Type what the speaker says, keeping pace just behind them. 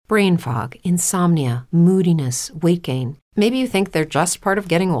brain fog, insomnia, moodiness, weight gain. Maybe you think they're just part of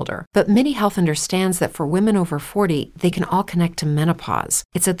getting older, but MIDI Health understands that for women over 40, they can all connect to menopause.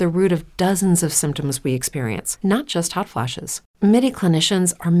 It's at the root of dozens of symptoms we experience, not just hot flashes. MIDI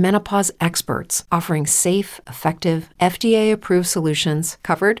clinicians are menopause experts, offering safe, effective, FDA-approved solutions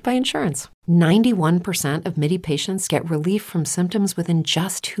covered by insurance. 91% of MIDI patients get relief from symptoms within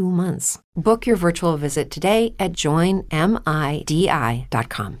just 2 months. Book your virtual visit today at joinmidi.com.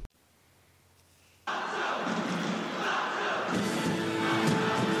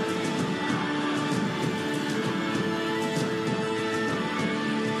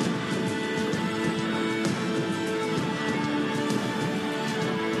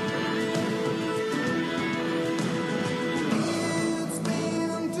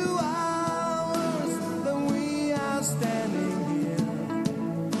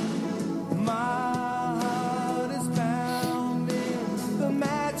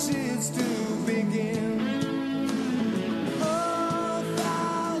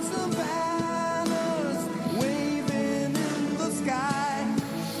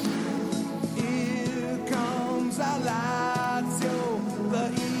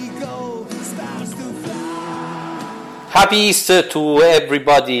 Happy Easter to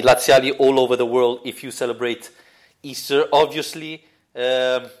everybody, Laziali all over the world, if you celebrate Easter. Obviously,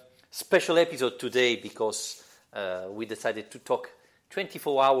 special episode today because we decided to talk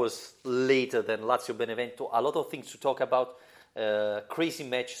 24 hours later than Lazio Benevento. A lot of things to talk about. Crazy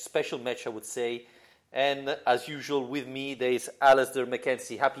match, special match, I would say. And as usual, with me, there is Alasdair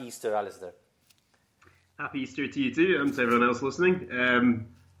McKenzie. Happy Easter, Alasdair. Happy Easter to you too, and to everyone else listening.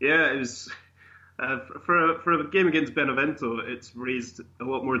 It was... For a game against Benevento, it's raised a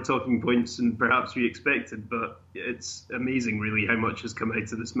lot more talking points than perhaps we expected, but it's amazing really how much has come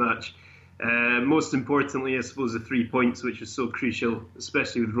out of this match. Most importantly, I suppose the 3 points, which is so crucial,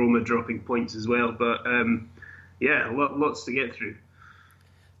 especially with Roma dropping points as well. But lots to get through.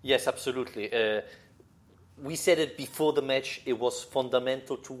 Yes, absolutely. We said it before the match, it was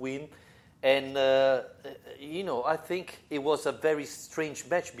fundamental to win. And, I think it was a very strange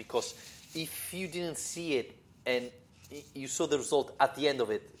match because if you didn't see it and you saw the result at the end of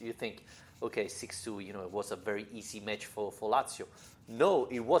it, you think, okay, 6-2, it was a very easy match for Lazio. No,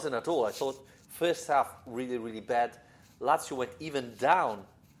 it wasn't at all. I thought first half really, really bad. Lazio went even down.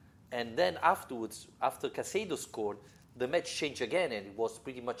 And then afterwards, after Caicedo scored, the match changed again and it was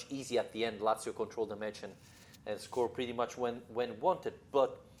pretty much easy at the end. Lazio controlled the match and scored pretty much when wanted.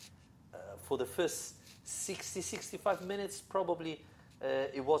 But for the first 60-65 minutes, probably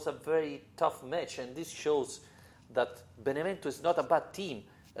it was a very tough match, and this shows that Benevento is not a bad team,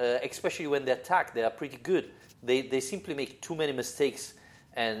 especially when they attack. They are pretty good. They simply make too many mistakes,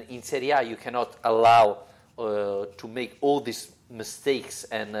 and in Serie A you cannot allow to make all these mistakes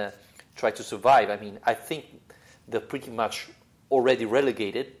and try to survive. I mean, I think they're pretty much already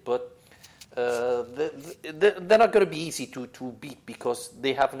relegated, but they're not going to be easy to beat because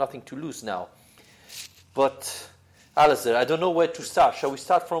they have nothing to lose now. But Alasdair, I don't know where to start. Shall we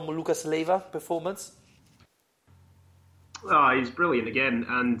start from Lucas Leiva performance? He's brilliant again,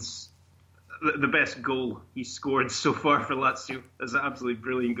 and the best goal he's scored so far for Lazio is an absolutely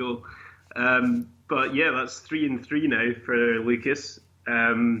brilliant goal. But yeah, that's 3-3 now for Lucas.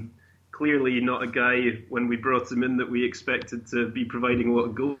 Clearly not a guy when we brought him in that we expected to be providing a lot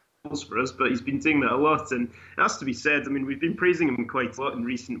of goals for us, but he's been doing that a lot, and it has to be said. I mean, we've been praising him quite a lot in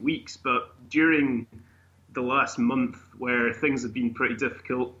recent weeks, but during the last month where things have been pretty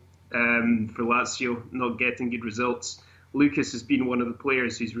difficult for Lazio, not getting good results, Lucas has been one of the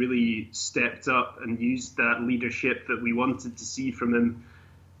players who's really stepped up and used that leadership that we wanted to see from him.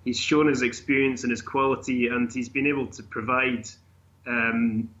 He's shown his experience and his quality, and he's been able to provide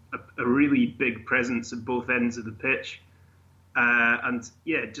a really big presence at both ends of the pitch.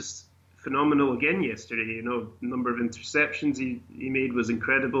 Just phenomenal again yesterday. The number of interceptions he made was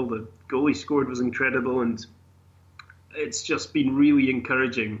incredible. The goal he scored was incredible, and it's just been really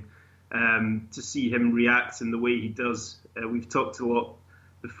encouraging to see him react in the way he does. We've talked a lot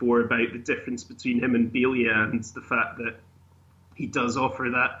before about the difference between him and Belia and the fact that he does offer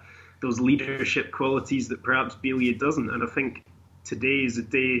those leadership qualities that perhaps Belia doesn't. And I think today is a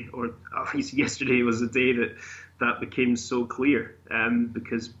day, or at least yesterday was a day that became so clear,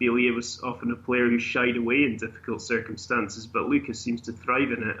 because Belia was often a player who shied away in difficult circumstances, but Lucas seems to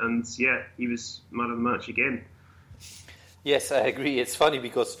thrive in it, and he was man of the match again. Yes, I agree. It's funny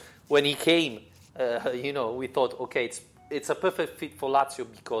because when he came, we thought, okay, it's a perfect fit for Lazio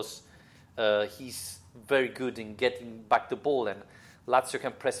because he's very good in getting back the ball, and Lazio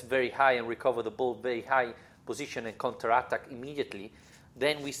can press very high and recover the ball very high position and counter-attack immediately.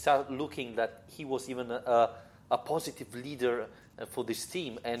 then we start looking that he was even a positive leader for this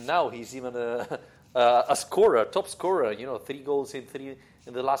team, and now he's even a scorer, top scorer. 3 goals in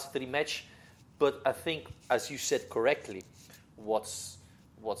the last 3 matches. But I think, as you said correctly, what's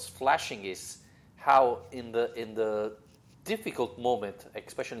flashing is how in the difficult moment,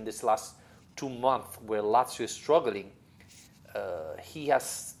 especially in this last 2 months where Lazio is struggling, he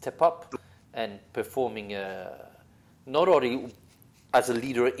has stepped up and performing not only as a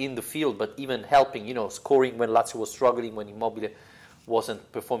leader in the field, but even helping, scoring when Lazio was struggling, when Immobile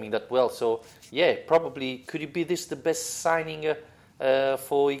wasn't performing that well. So, yeah, probably, could it be this the best signing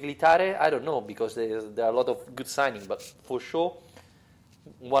for Iglitare? I don't know, because there are a lot of good signings, but for sure,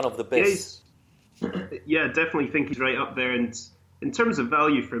 one of the best. Yeah, definitely think he's right up there. And in terms of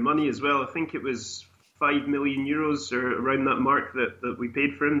value for money as well, I think it was 5 million euros or around that mark that we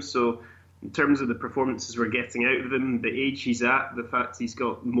paid for him. So in terms of the performances we're getting out of him, the age he's at, the fact he's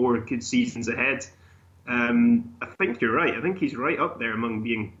got more good seasons ahead, I think you're right. I think he's right up there among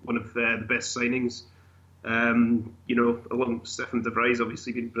being one of the best signings. Along with Stefan de Vrij,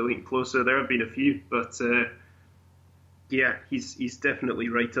 obviously been brilliant closer. There have been a few, but he's definitely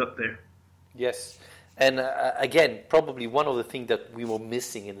right up there. Yes, and again, probably one of the things that we were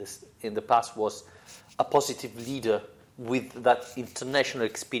missing in the past was a positive leader with that international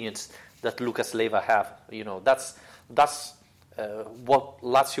experience that Lucas Leiva have. That's what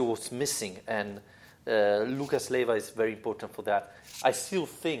Lazio was missing, and Lucas Leiva is very important for that. I still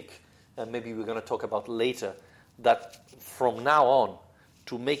think, and maybe we're going to talk about later, that from now on,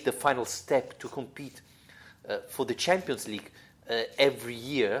 to make the final step to compete for the Champions League every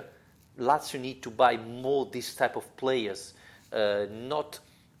year, Lazio need to buy more this type of players, not,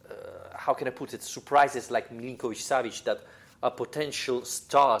 how can I put it, surprises like Milinkovic-Savic that are potential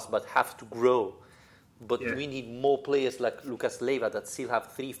stars but have to grow. But we need more players like Lucas Leiva that still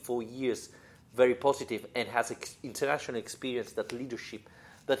have 3-4 years very positive and has international experience, that leadership,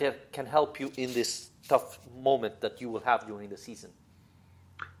 that can help you in this tough moment that you will have during the season.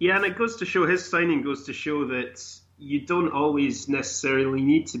 Yeah, and his signing goes to show that you don't always necessarily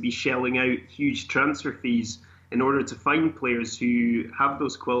need to be shelling out huge transfer fees in order to find players who have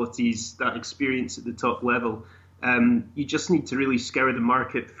those qualities, that experience at the top level. You just need to really scour the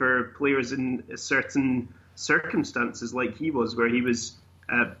market for players in certain circumstances, like he was, where he was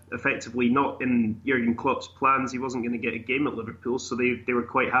effectively not in Jurgen Klopp's plans. He wasn't going to get a game at Liverpool, so they were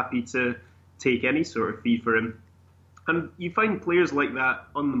quite happy to take any sort of fee for him. And you find players like that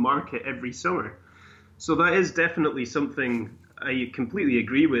on the market every summer. So that is definitely something I completely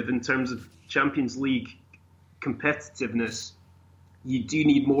agree with in terms of Champions League competitiveness. You do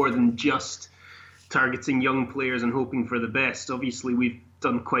need more than just targeting young players and hoping for the best. Obviously, we've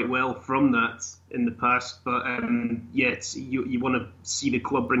done quite well from that in the past, but you want to see the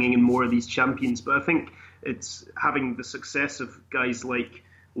club bringing in more of these champions. But I think it's having the success of guys like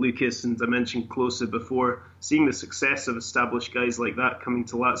Lucas, and I mentioned Klose before, seeing the success of established guys like that coming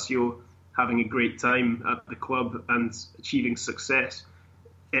to Lazio, having a great time at the club and achieving success,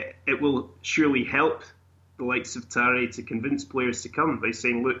 it will surely help the likes of Tare to convince players to come by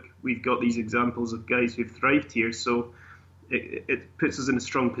saying, look, we've got these examples of guys who've thrived here, so it puts us in a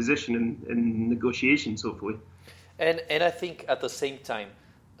strong position in negotiations, hopefully. And I think at the same time,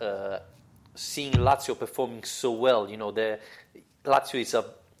 seeing Lazio performing so well, Lazio is a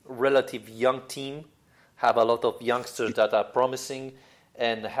relative young team, have a lot of youngsters that are promising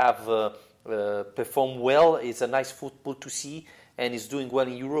and have performed well. It's a nice football to see, and is doing well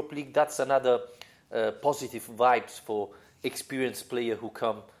in Europa League. That's another positive vibes for experienced players who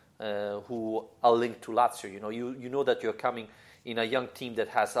come, who are linked to Lazio. You know that you're coming in a young team that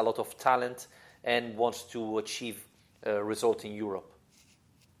has a lot of talent and wants to achieve a result in Europe.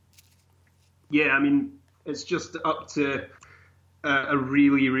 Yeah, I mean, it's just up to a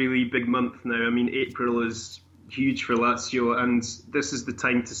really, really big month now. I mean, April is huge for Lazio, and this is the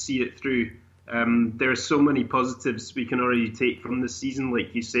time to see it through. There are so many positives we can already take from this season.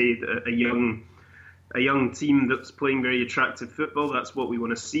 Like you say, a young team that's playing very attractive football, that's what we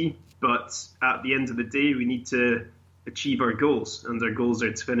want to see. But at the end of the day, we need to achieve our goals, and our goals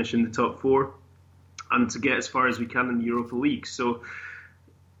are to finish in the top 4 and to get as far as we can in the Europa League. So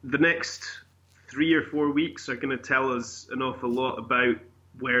the next 3 or 4 weeks are going to tell us an awful lot about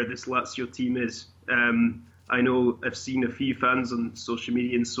where this Lazio team is. I know I've seen a few fans on social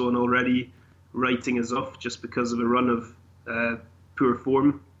media and so on already writing us off just because of a run of poor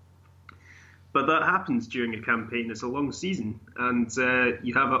form. But that happens during a campaign. It's a long season, and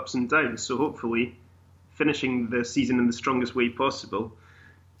you have ups and downs. So hopefully, finishing the season in the strongest way possible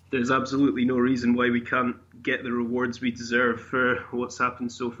there's absolutely no reason why we can't get the rewards we deserve for what's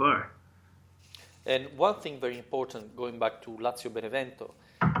happened so far. And one thing very important, going back to Lazio-Benevento,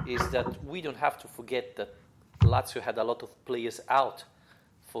 is that we don't have to forget that Lazio had a lot of players out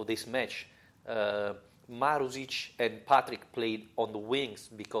for this match. Marusic and Patrick played on the wings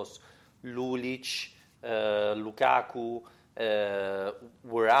because Lulic, Lukaku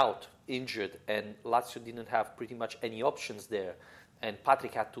were out, injured, and Lazio didn't have pretty much any options there. And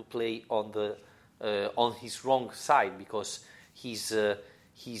Patrick had to play on his wrong side because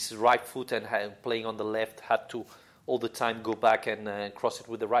his right foot and playing on the left had to all the time go back and cross it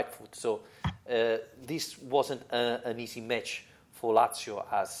with the right foot. So this wasn't an easy match for Lazio,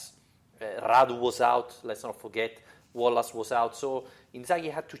 as Radu was out, let's not forget, Wallace was out. So Inzaghi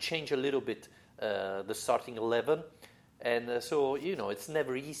had to change a little bit the starting 11. And so, it's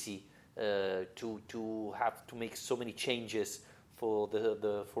never easy to have to make so many changes for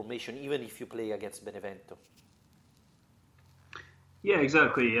the formation, even if you play against Benevento. Yeah,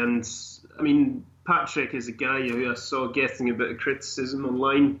 exactly. And, I mean, Patrick is a guy who I saw getting a bit of criticism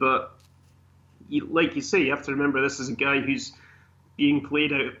online, but like you say, you have to remember this is a guy who's being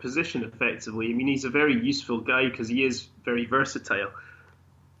played out of position effectively. I mean, he's a very useful guy because he is very versatile.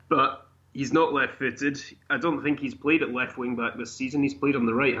 But he's not left-footed. I don't think he's played at left wing-back this season. He's played on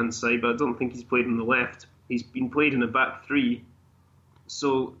the right-hand side, but I don't think he's played on the left. He's been played in a back three.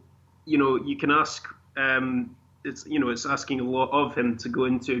 So, you can ask... it's asking a lot of him to go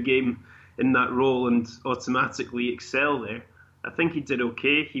into a game in that role and automatically excel there. I think he did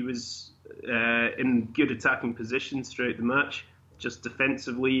okay. He was in good attacking positions throughout the match. Just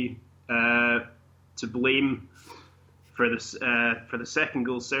defensively to blame for the second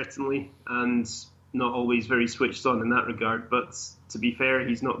goal, certainly, and not always very switched on in that regard. But to be fair,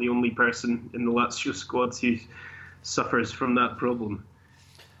 he's not the only person in the Lazio squad who suffers from that problem.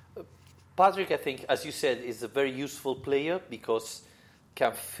 Patrick, I think, as you said, is a very useful player because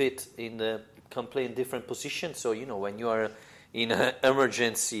can play in different positions. So, when you are in an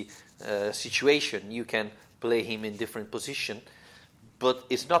emergency situation, you can play him in different positions. But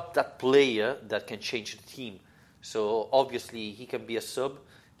it's not that player that can change the team. So, obviously, he can be a sub.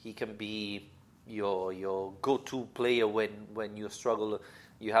 He can be your go-to player when you struggle.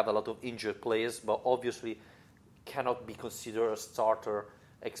 You have a lot of injured players, but obviously cannot be considered a starter,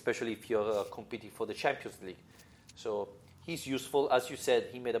 especially if you're competing for the Champions League. So he's useful. As you said,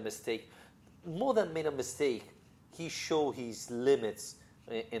 he made a mistake. More than made a mistake, he showed his limits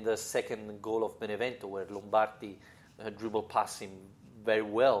in the second goal of Benevento, where Lombardi dribble passed him very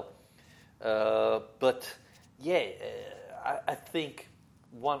well. But I think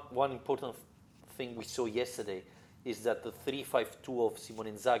one important thing we saw yesterday is that the 3-5-2 of Simone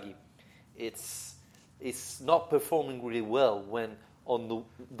Inzaghi, it's not performing really well when on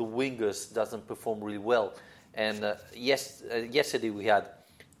the wingers doesn't perform really well. And yesterday we had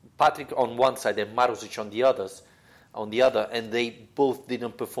Patrick on one side and Marusic on the other, and they both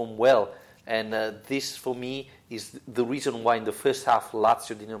didn't perform well. And this, for me, is the reason why in the first half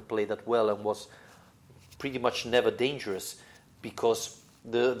Lazio didn't play that well and was pretty much never dangerous, because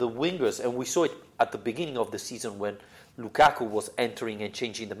the wingers, and we saw it at the beginning of the season when Lukaku was entering and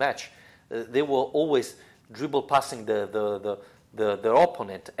changing the match, they were always dribble passing their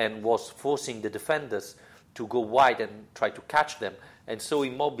opponent and was forcing the defenders to go wide and try to catch them. And so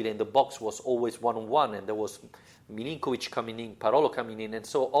Immobile in the box was always one-on-one, and there was Milinkovic coming in, Parolo coming in, and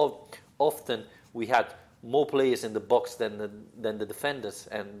so often we had more players in the box than the defenders,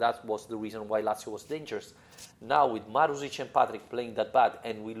 and that was the reason why Lazio was dangerous. Now with Marusic and Patrick playing that bad,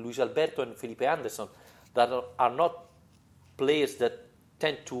 and with Luis Alberto and Felipe Anderson, that are not players that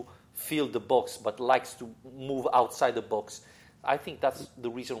tend to fill the box but likes to move outside the box, I think that's the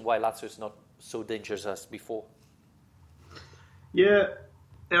reason why Lazio is not so dangerous as before. Yeah,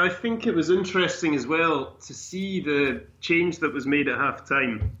 I think it was interesting as well to see the change that was made at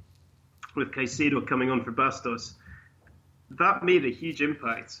half-time with Caicedo coming on for Bastos. That made a huge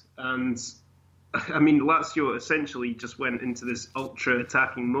impact. And, I mean, Lazio essentially just went into this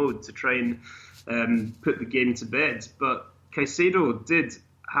ultra-attacking mode to try and put the game to bed. But Caicedo did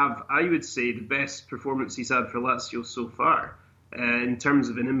have, I would say, the best performance he's had for Lazio so far. In terms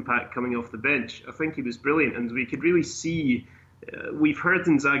of an impact coming off the bench. I think he was brilliant, and we could really see, we've heard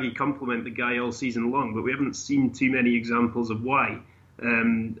Inzaghi compliment the guy all season long, but we haven't seen too many examples of why,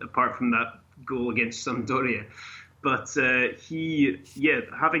 apart from that goal against Sampdoria. But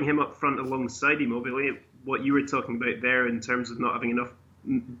having him up front alongside Immobile, what you were talking about there in terms of not having enough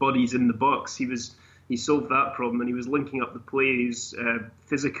bodies in the box, he solved that problem, and he was linking up the play. He's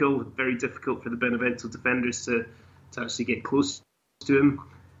physical, very difficult for the Benevento defenders to actually get close to him.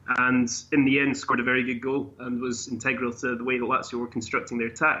 and in the end scored a very good goal and was integral to the way that Lazio were constructing their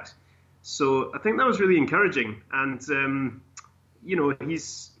attacks. So I think that was really encouraging, and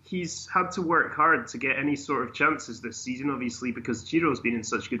he's had to work hard to get any sort of chances this season, obviously, because Ciro's been in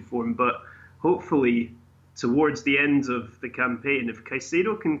such good form. But hopefully, towards the end of the campaign, if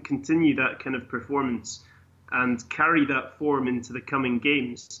Caicedo can continue that kind of performance and carry that form into the coming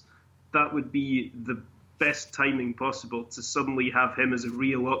games, that would be the best timing possible to suddenly have him as a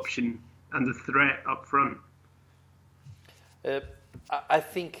real option and a threat up front. I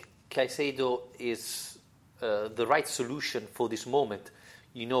think Caicedo is the right solution for this moment.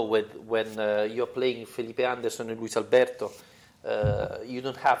 You know, when you're playing Felipe Anderson and Luis Alberto, you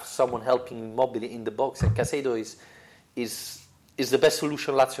don't have someone helping Immobile in the box, and Caicedo is the best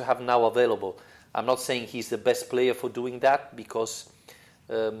solution Lazio have now available. I'm not saying he's the best player for doing that, because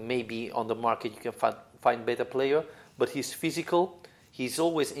maybe on the market you can find better player, but he's physical. He's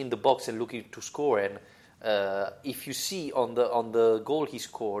always in the box and looking to score. And if you see on the goal he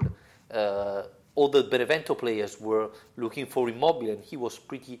scored, all the Benevento players were looking for Immobile, and he was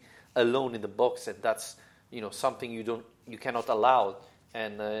pretty alone in the box, and that's something you cannot allow.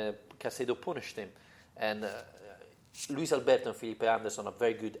 And Caicedo punished him. And Luis Alberto and Felipe Anderson are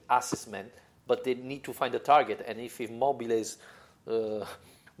very good assist men, but they need to find a target. And if Immobile is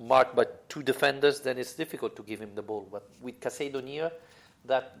marked by two defenders, then it's difficult to give him the ball. But with Caicedo near,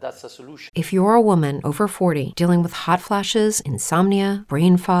 that's a solution. If you're a woman over 40 dealing with hot flashes, insomnia,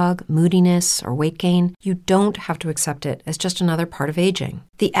 brain fog, moodiness, or weight gain, you don't have to accept it as just another part of aging.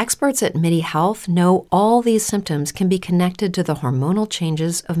 The experts at MIDI Health know all these symptoms can be connected to the hormonal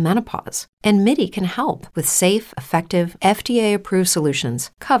changes of menopause. And MIDI can help with safe, effective, FDA-approved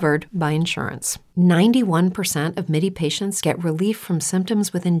solutions covered by insurance. 91% of MIDI patients get relief from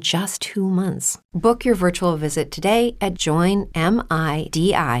symptoms within just 2 months. Book your virtual visit today at joinmidi.com.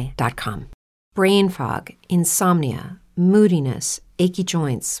 Brain fog, insomnia, moodiness, achy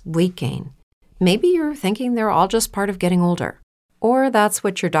joints, weight gain. Maybe you're thinking they're all just part of getting older, or that's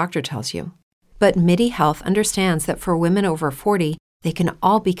what your doctor tells you. But MIDI Health understands that for women over 40, they can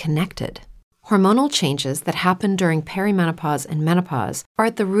all be connected. Hormonal changes that happen during perimenopause and menopause are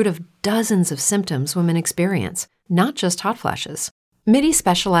at the root of dozens of symptoms women experience, not just hot flashes. MIDI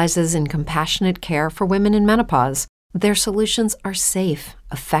specializes in compassionate care for women in menopause. Their solutions are safe,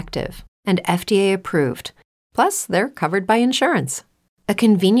 effective, and FDA approved. Plus, they're covered by insurance. A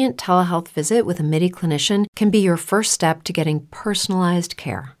convenient telehealth visit with a MIDI clinician can be your first step to getting personalized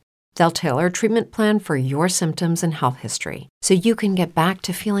care. They'll tailor a treatment plan for your symptoms and health history, so you can get back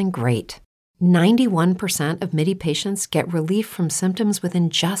to feeling great. 91% of MIDI patients get relief from symptoms within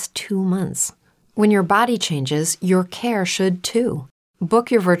just 2 months. When your body changes, your care should too.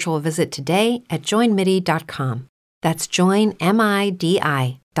 Book your virtual visit today at joinmidi.com. That's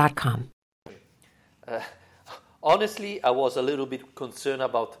joinmidi.com. Honestly, I was a little bit concerned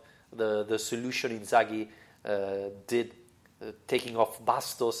about the solution Inzaghi did, taking off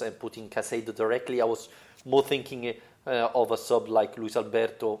Bastos and putting Caicedo directly. I was more thinking of a sub like Luis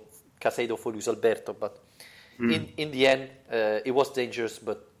Alberto, Caicedo for Luis Alberto, but in the end, it was dangerous,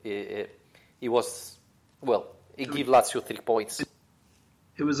 but it gave Lazio 3 points.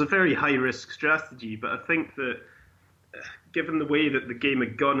 It was a very high-risk strategy, but I think that given the way that the game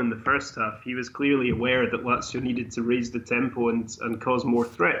had gone in the first half, he was clearly aware that Lazio needed to raise the tempo and cause more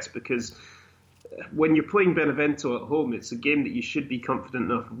threats, because when you're playing Benevento at home, it's a game that you should be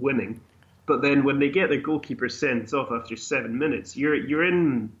confident enough of winning. But then when they get their goalkeeper sent off after 7 minutes, you're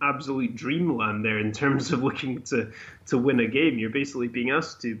in absolute dreamland there in terms of looking to win a game. You're basically being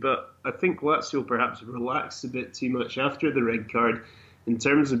asked to. But I think Lazio perhaps relaxed a bit too much after the red card in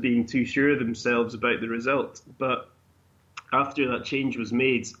terms of being too sure of themselves about the result. But after that change was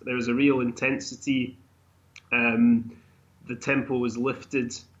made, there was a real intensity. The tempo was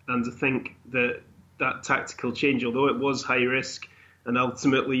lifted. And I think that tactical change, although it was high risk, and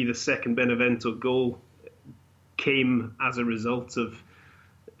ultimately the second Benevento goal came as a result of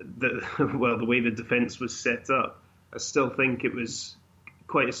the way the defence was set up, I still think it was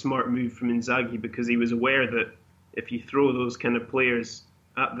quite a smart move from Inzaghi, because he was aware that if you throw those kind of players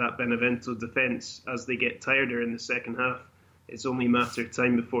at that Benevento defence as they get tireder in the second half, it's only a matter of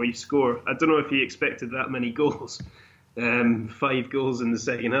time before you score. I don't know if he expected that many goals. 5 goals in the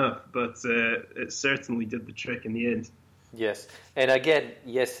second half, but it certainly did the trick in the end. Yes, and again,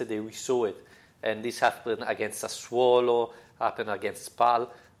 yesterday we saw it, and this happened against Sassuolo, happened against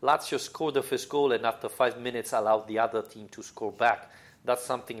Spal. Lazio scored the first goal, and after 5 minutes allowed the other team to score back. That's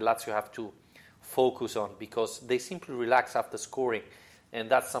something Lazio have to focus on, because they simply relax after scoring, and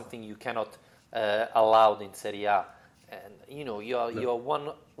that's something you cannot allow in Serie A. and you're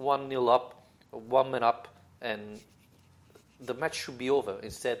 1-0 up, 1 man up, and the match should be over.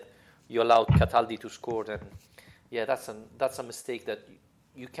 Instead, you allowed Cataldi to score, and that's a mistake that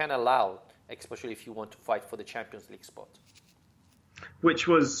you can allow, especially if you want to fight for the Champions League spot. Which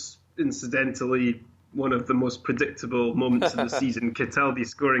was, incidentally, one of the most predictable moments of the season. Cataldi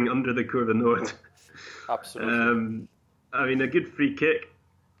scoring under the Curva Nord. Absolutely. A good free kick.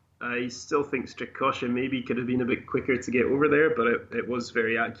 I still think Strakosha maybe could have been a bit quicker to get over there, but it was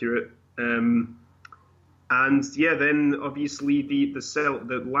very accurate. Then obviously the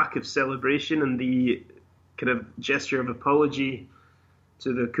lack of celebration and the kind of gesture of apology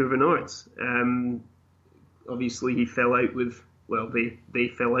to the Curva Nord. Obviously, he fell out with. Well, they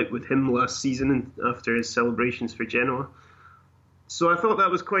fell out with him last season after his celebrations for Genoa. So I thought that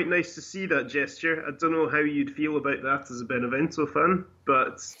was quite nice to see that gesture. I don't know how you'd feel about that as a Benevento fan,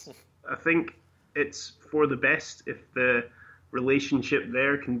 but I think it's for the best if the relationship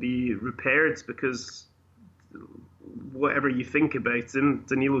there can be repaired, because whatever you think about him,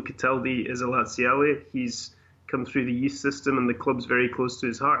 Danilo Cataldi is a Laziale. He's come through the youth system and the club's very close to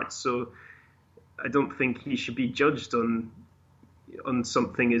his heart. So I don't think he should be judged on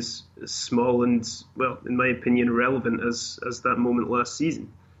something as small and, well, in my opinion, irrelevant as that moment last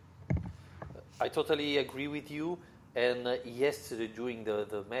season. I totally agree with you. And yesterday during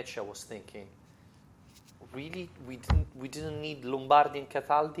the match, I was thinking, really, we didn't need Lombardi and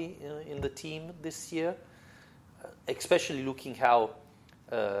Cataldi in the team this year, especially looking how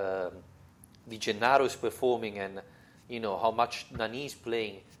Di Gennaro is performing and how much Nani is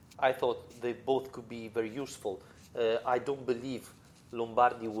playing. I thought they both could be very useful. I don't believe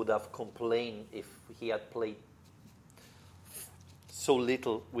Lombardi would have complained if he had played so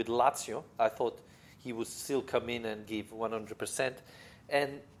little with Lazio. I thought he would still come in and give 100%.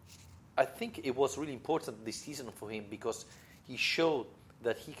 And I think it was really important this season for him because he showed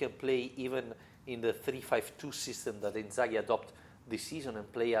that he can play even in the 3-5-2 system that Inzaghi adopted this season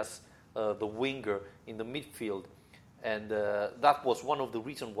and play as the winger in the midfield. And that was one of the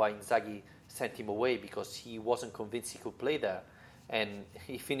reasons why Inzaghi sent him away, because he wasn't convinced he could play there. And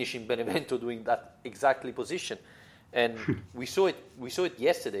he finished in Benevento doing that exactly position. And we saw it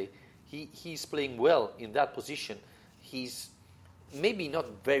yesterday. He's playing well in that position. He's maybe not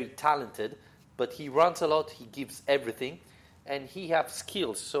very talented, but he runs a lot, he gives everything, and he has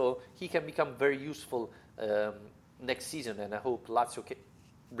skills, so he can become very useful next season, and I hope Lazio can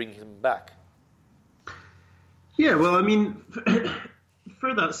bring him back. Yeah, well,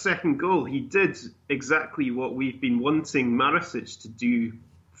 for that second goal, he did exactly what we've been wanting Marasic to do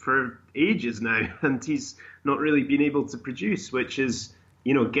for ages now, and he's not really been able to produce, which is,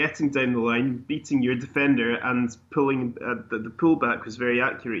 getting down the line, beating your defender, and pulling. The pullback was very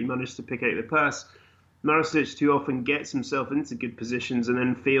accurate. He managed to pick out the pass. Marasic too often gets himself into good positions and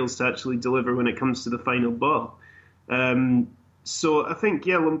then fails to actually deliver when it comes to the final ball. So I think,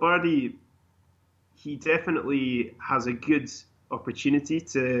 Lombardi, he definitely has a good opportunity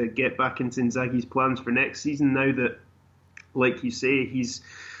to get back into Inzaghi's plans for next season now that, like you say, he's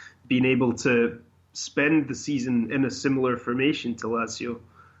been able to spend the season in a similar formation to Lazio.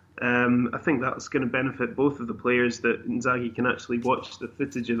 I think that's going to benefit both of the players, that Inzaghi can actually watch the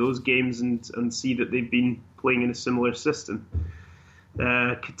footage of those games and see that they've been playing in a similar system.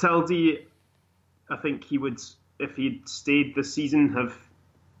 Cataldi, I think he would, if he'd stayed this season, have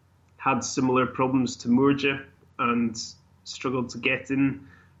had similar problems to Murgia and struggled to get in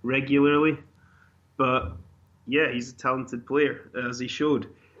regularly. But yeah, he's a talented player, as he showed,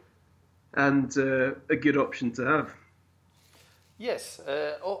 and a good option to have. Yes,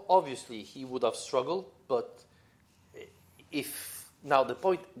 obviously he would have struggled, but the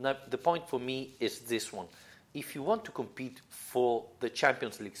point for me is this one: if you want to compete for the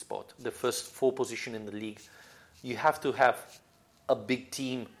Champions League spot, the first 4 position in the league, you have to have a big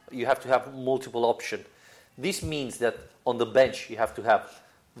team. You have to have multiple options. This means that on the bench you have to have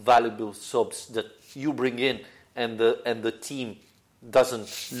valuable subs that you bring in, and the team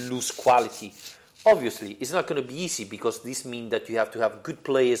doesn't lose quality. Obviously, it's not going to be easy, because this means that you have to have good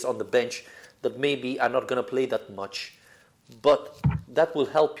players on the bench that maybe are not going to play that much. But that will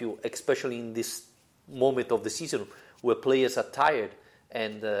help you, especially in this moment of the season where players are tired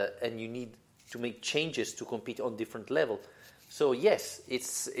and you need to make changes to compete on different level. So yes,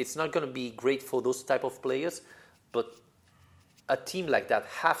 it's not going to be great for those type of players, but a team like that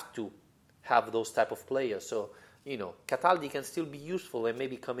have to have those type of players. So, Cataldi can still be useful and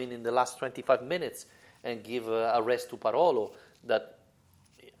maybe come in the last 25 minutes and give a rest to Parolo. That,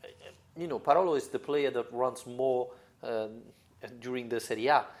 Parolo is the player that runs more during the Serie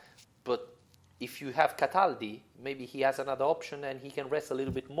A, but if you have Cataldi, maybe he has another option and he can rest a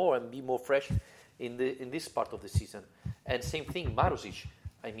little bit more and be more fresh in this part of the season. And same thing, Marusic.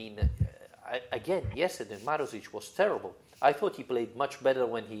 I mean, again, yesterday Marusic was terrible. I thought he played much better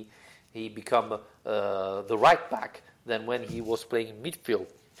when he became the right back than when he was playing in midfield.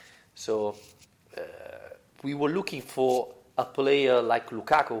 So we were looking for a player like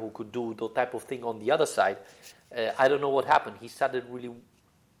Lukaku who could do the type of thing on the other side. I don't know what happened. He started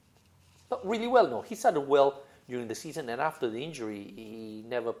not really well. No, he started well during the season, and after the injury, he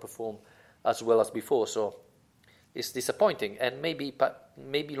never performed as well as before. So it's disappointing. And maybe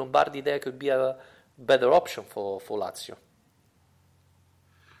Lombardi there could be a better option for Lazio.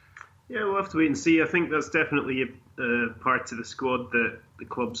 Yeah, we'll have to wait and see. I think that's definitely a part of the squad that the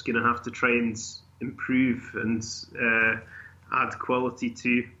club's going to have to try and improve and add quality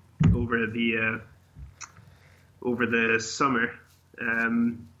to over the summer.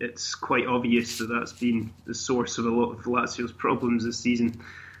 It's quite obvious that that's been the source of a lot of Lazio's problems this season,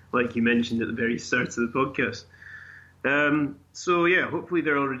 like you mentioned at the very start of the podcast. So yeah, hopefully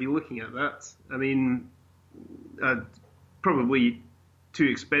they're already looking at that. I mean, probably too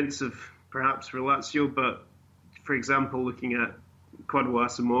expensive perhaps for Lazio, but for example, looking at Kwadwo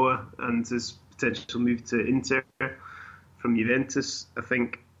Asamoah and his potential move to Inter from Juventus, I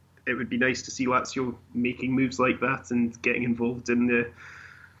think it would be nice to see Lazio making moves like that and getting involved in the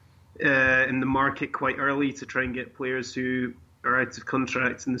market quite early to try and get players who are out of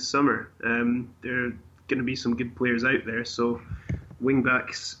contract in the summer. There are going to be some good players out there, so wing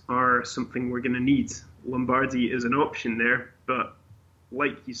backs are something we're going to need. Lombardi is an option there, but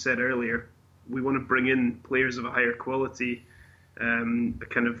like you said earlier, we want to bring in players of a higher quality, a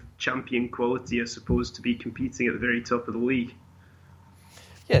kind of champion quality, I suppose, to be competing at the very top of the league.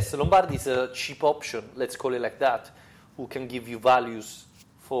 Yes, Lombardi is a cheap option, let's call it like that, who can give you values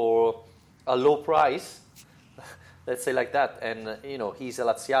for a low price, let's say like that. And, he's a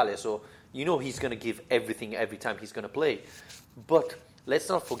Laziale, so he's going to give everything every time he's going to play. But let's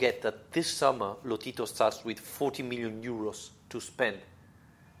not forget that this summer, Lotito starts with 40 million euros to spend.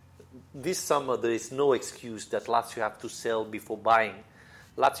 This summer, there is no excuse that Lazio have to sell before buying.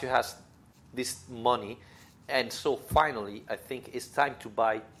 Lazio has this money. And so finally, I think it's time to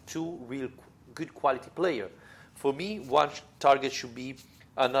buy two real good quality players. For me, one target should be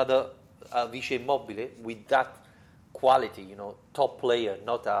another Vice Immobile with that quality, top player,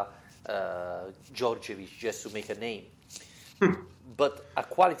 not a Djordjevic just to make a name. But a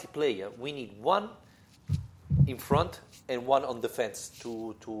quality player. We need one in front and one on defense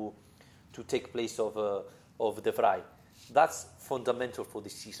to take place of De Vrij. That's fundamental for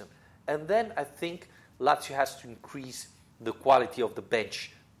this season. And then I think Lazio has to increase the quality of the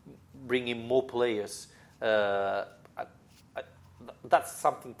bench, bring in more players. That's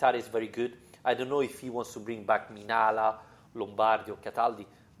something Tare is very good. I don't know if he wants to bring back Minala, Lombardi or Cataldi,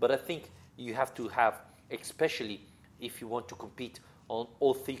 but I think you have to have, especially if you want to compete on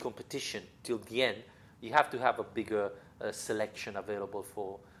all three competition till the end, you have to have a bigger selection available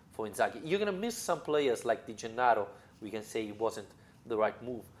for Inzaghi. You're going to miss some players like Di Gennaro. We can say it wasn't the right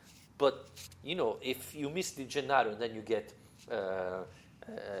move. But, if you miss Di Gennaro and then you get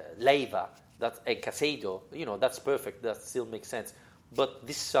Leiva and Casado, that's perfect. That still makes sense. But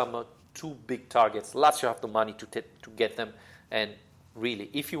this summer, two big targets. Lazio have the money to get them. And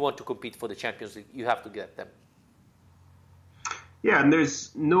really, if you want to compete for the Champions League, you have to get them. Yeah, and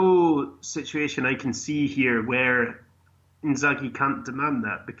there's no situation I can see here where Inzaghi can't demand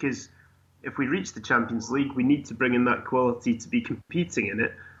that, because if we reach the Champions League, we need to bring in that quality to be competing in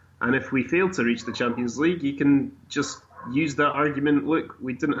it. And if we fail to reach the Champions League, you can just use that argument, look,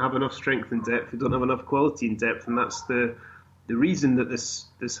 we didn't have enough strength and depth, we don't have enough quality and depth, and that's the reason that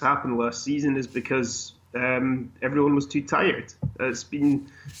this happened last season, is because everyone was too tired. It's been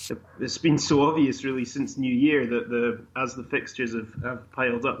so obvious really since New Year that as the fixtures have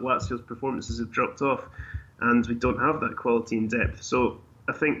piled up, Lazio's performances have dropped off and we don't have that quality and depth. So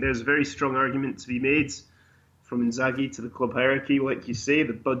I think there's a very strong argument to be made from Inzaghi to the club hierarchy. Like you say,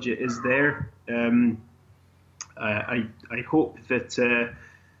 the budget is there. I hope that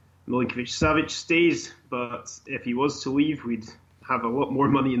Milinkovic-Savic stays, but if he was to leave, we'd have a lot more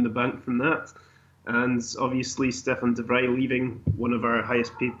money in the bank from that. And obviously Stefan De Vrij leaving, one of our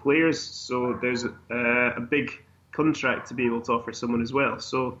highest paid players, so there's a big contract to be able to offer someone as well.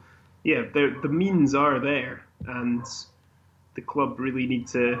 So yeah, the means are there, and the club really need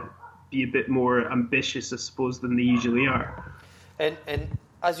to be a bit more ambitious, I suppose, than they usually are. And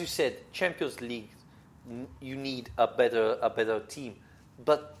as you said, Champions League, you need a better team.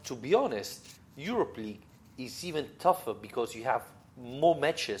 But to be honest, Europe League is even tougher because you have more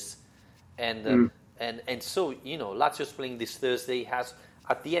matches And so, Lazio's playing this Thursday. Has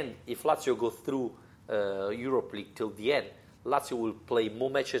at the end, if Lazio go through Europe League till the end, Lazio will play more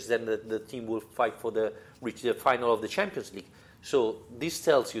matches than the team will fight for reach the final of the Champions League. So this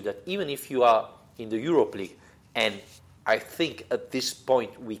tells you that even if you are in the Europe League, and I think at this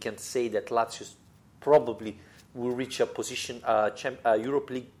point we can say that Lazio probably will reach a position, a Europe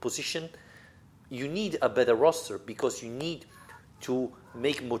League position, you need a better roster because you need to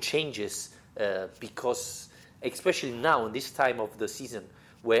make more changes because especially now in this time of the season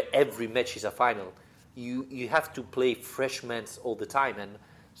where every match is a final, you have to play fresh men all the time, and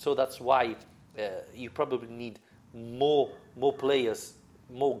so that's why you probably need more players,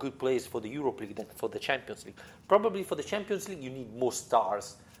 more good players for the Europe League than for the Champions League. Probably for the Champions League you need more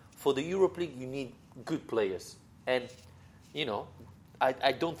stars. For the Europe League you need good players, and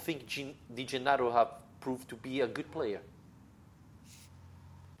I don't think Di Gennaro have proved to be a good player.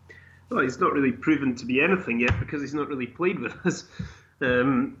 Well, he's not really proven to be anything yet because he's not really played with us.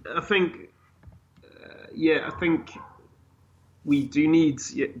 I think we do need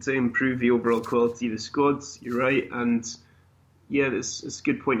to improve the overall quality of the squads. You're right, and it's a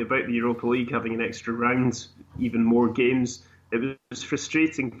good point about the Europa League having an extra round, even more games. It was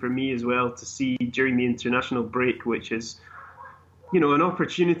frustrating for me as well to see during the international break, which is, an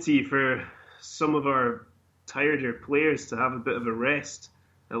opportunity for some of our tireder players to have a bit of a rest.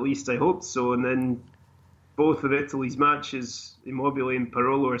 At least I hope so. And then both of Italy's matches, Immobile and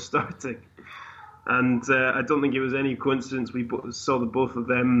Parolo are starting. And I don't think it was any coincidence we saw the both of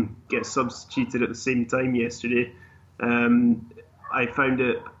them get substituted at the same time yesterday. I found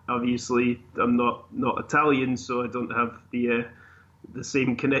it, obviously, I'm not Italian, so I don't have the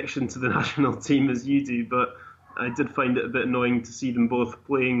same connection to the national team as you do, but I did find it a bit annoying to see them both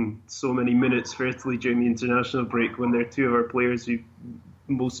playing so many minutes for Italy during the international break when they're two of our players who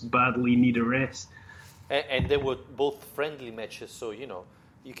most badly need a rest. And they were both friendly matches, so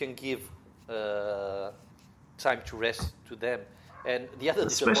you can give time to rest to them. And the other,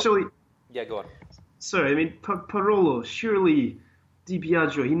 especially, go on. Sorry, I mean Parolo. Surely Di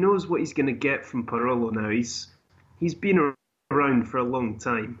Biagio, he knows what he's going to get from Parolo now. He's been around for a long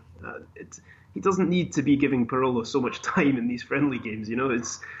time. He doesn't need to be giving Parolo so much time in these friendly games.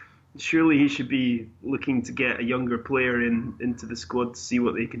 Surely he should be looking to get a younger player into the squad to see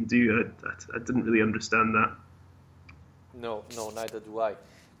what they can do. I didn't really understand that. No, neither do I.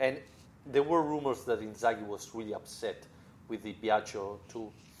 And there were rumors that Inzaghi was really upset with Di Biagio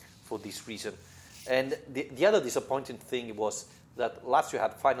for this reason. And the other disappointing thing was that Lazio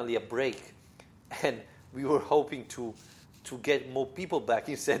had finally a break, and we were hoping to get more people back.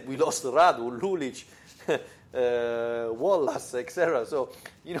 Instead, we lost Radu, Lulic, Wallace, etc. So,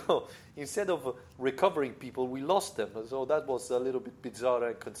 instead of recovering people, we lost them. So that was a little bit bizarre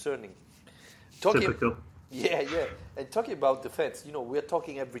and concerning. Typical. Yeah. And talking about defense, we're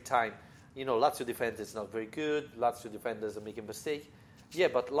talking every time, Lazio defense is not very good, Lazio defenders are making mistakes. Yeah,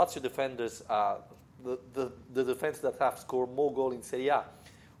 but Lazio defenders are the defense that have scored more goals in Serie A.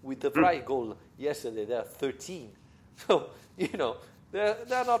 With the Vrij goal yesterday, they are 13. So, they're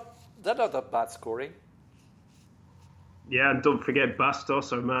not a bad scoring. Yeah, and don't forget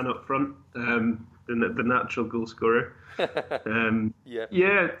Bastos, our man up front, the natural goal scorer.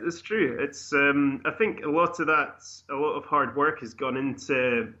 Yeah, it's true. It's I think a lot of hard work has gone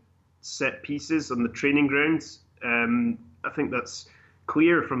into set pieces on the training grounds. I think that's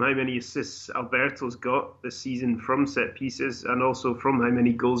clear from how many assists Alberto's got this season from set pieces, and also from how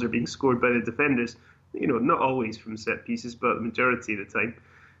many goals are being scored by the defenders. Not always from set pieces, but the majority of the time.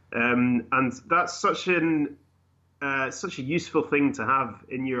 And that's such a useful thing to have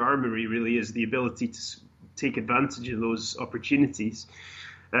in your armoury, really, is the ability to take advantage of those opportunities.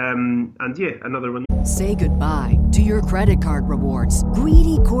 Another one. Say goodbye to your credit card rewards.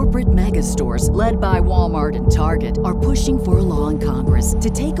 Greedy corporate mega stores, led by Walmart and Target, are pushing for a law in Congress to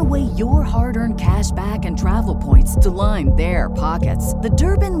take away your hard-earned cash back and travel points to line their pockets. The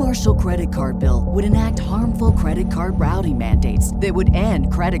Durbin-Marshall credit card bill would enact harmful credit card routing mandates that would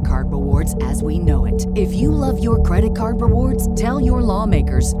end credit card rewards as we know it. If you love your credit card rewards, tell your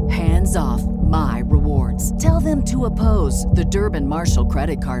lawmakers, hands off my rewards. Tell them to oppose the Durbin-Marshall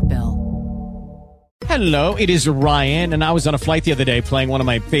credit card bill. Hello, it is Ryan, and I was on a flight the other day playing one of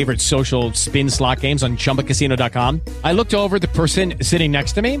my favorite social spin slot games on ChumbaCasino.com. I looked over at the person sitting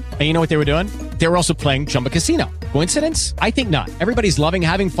next to me, and you know what they were doing? They were also playing Chumba Casino. Coincidence? I think not. Everybody's loving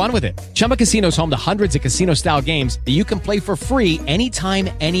having fun with it. Chumba Casino is home to hundreds of casino-style games that you can play for free anytime,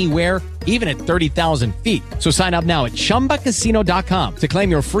 anywhere, even at 30,000 feet. So sign up now at ChumbaCasino.com to claim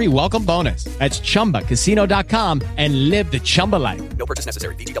your free welcome bonus. That's ChumbaCasino.com and live the Chumba life. No purchase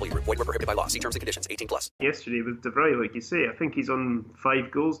necessary. VGW. Void where prohibited by law. See terms and conditions. 18+. Yesterday with De Vrij, like you say, I think he's on 5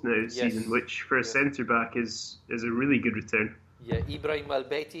 goals now this season, which for a centre-back is a really good return. Yeah, Ibrahim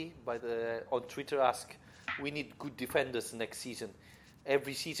Albeiti on Twitter asked, we need good defenders next season.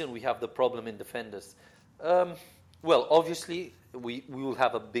 Every season we have the problem in defenders. Well, obviously, we will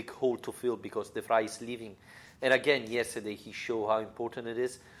have a big hole to fill because De Vrij is leaving. And again, yesterday he showed how important it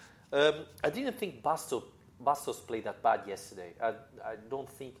is. I didn't think Bastos played that bad yesterday. I don't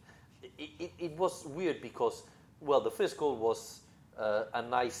think... It was weird because, well, the first goal was a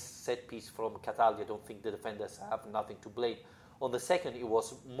nice set piece from Cataldi. I don't think the defenders have nothing to blame. On the second, it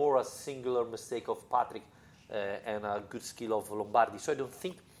was more a singular mistake of Patrick and a good skill of Lombardi. So I don't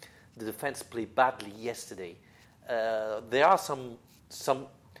think the defense played badly yesterday. There are some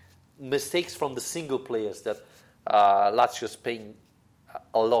mistakes from the single players that Lazio's paying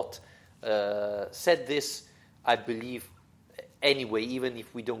a lot. Said this, I believe, anyway, even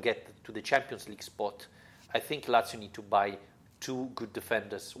if we don't get to the Champions League spot, I think Lazio need to buy 2 good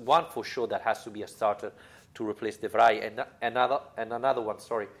defenders. One for sure that has to be a starter to replace De Vrij, and another one,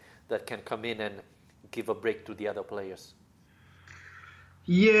 that can come in and give a break to the other players.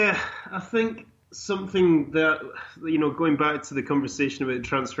 Yeah, I think something that, going back to the conversation about the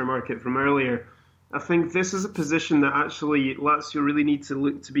transfer market from earlier, I think this is a position that actually Lazio really need to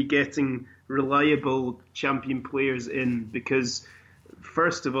look to be getting reliable champion players in, because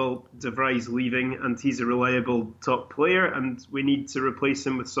first of all, De Vrij's leaving and he's a reliable top player and we need to replace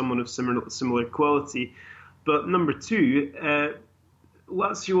him with someone of similar quality. But number 2,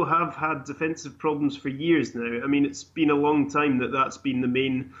 Lazio have had defensive problems for years now. I mean, it's been a long time that's been the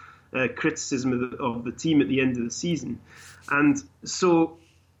main criticism of the team at the end of the season. And so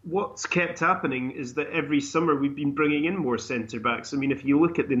what's kept happening is that every summer we've been bringing in more centre-backs. I mean, if you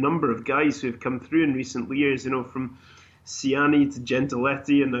look at the number of guys who have come through in recent years, from Ciani to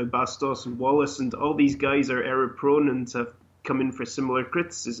Gentiletti and now Bastos and Wallace, and all these guys are error-prone and have come in for similar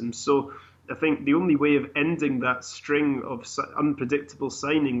criticism. So I think the only way of ending that string of unpredictable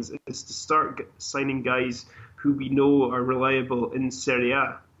signings is to start signing guys who we know are reliable in Serie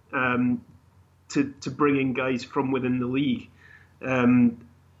A, to bring in guys from within the league.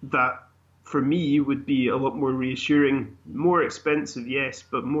 That, for me, would be a lot more reassuring. More expensive, yes,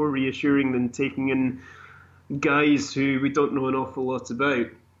 but more reassuring than taking in guys who we don't know an awful lot about.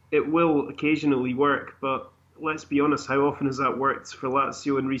 It will occasionally work, but let's be honest, how often has that worked for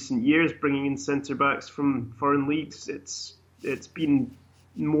Lazio in recent years, bringing in centre-backs from foreign leagues? It's been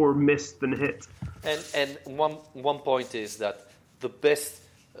more missed than hit. And one point is that the best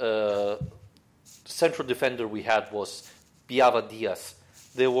central defender we had was Piava Diaz.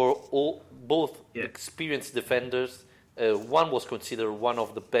 They were both experienced defenders. One was considered one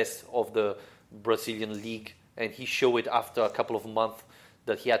of the best of the Brazilian league, and he showed it after a couple of months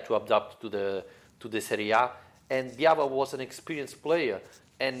that he had to adapt to the Serie A. And Piava was an experienced player,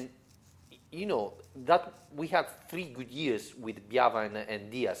 and that we had 3 good years with Piava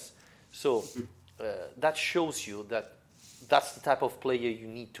and Diaz. So that shows you that that's the type of player you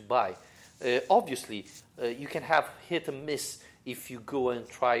need to buy. Obviously, you can have hit and miss if you go and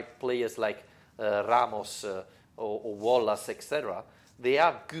try players like Ramos or Wallace, etc. They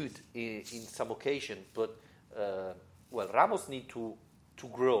are good in some occasion, but Ramos need to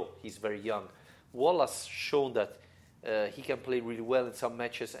grow. He's very young. Wallace shown that he can play really well in some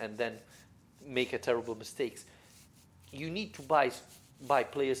matches and then make terrible mistakes. You need to buy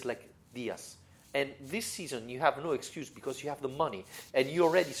players like Diaz. And this season you have no excuse because you have the money and you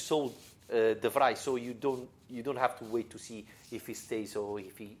already sold De Vrij, so you don't have to wait to see if he stays or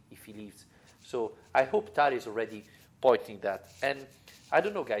if he leaves. So I hope Tari is already pointing that. And I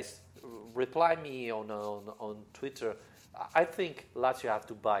don't know, guys. Reply me on Twitter. I think Lazio have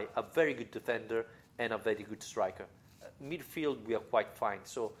to buy a very good defender and a very good striker. Midfield, we are quite fine.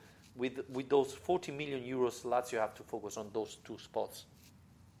 So with those 40 million euros, Lazio have to focus on those 2 spots.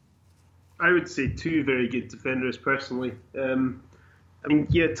 I would say 2 very good defenders, personally.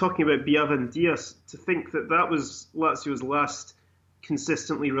 Talking about Piava and Diaz, to think that was Lazio's last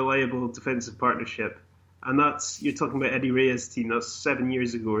consistently reliable defensive partnership. And you're talking about Eddie Reyes' team, that's 7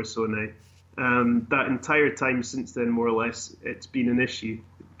 years ago or so now. That entire time since then, more or less, it's been an issue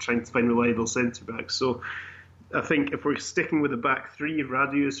trying to find reliable centre-backs. So I think if we're sticking with the back 3,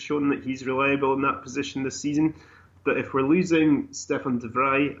 Radu has shown that he's reliable in that position this season. But if we're losing Stefan De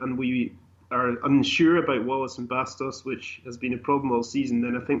Vrij and we are unsure about Wallace and Bastos, which has been a problem all season,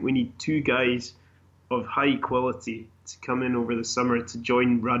 then I think we need two guys of high quality to come in over the summer to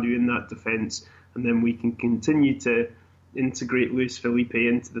join Radu in that defence, and then we can continue to integrate Luis Felipe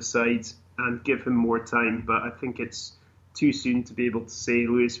into the side and give him more time. But I think it's too soon to be able to say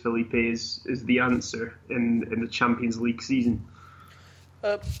Luis Felipe is the answer in the Champions League season.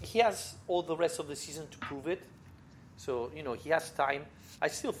 He has all the rest of the season to prove it. So, he has time. I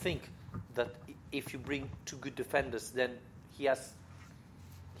still think that if you bring two good defenders, then he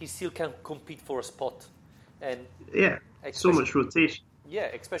still can compete for a spot. And so much rotation. Yeah,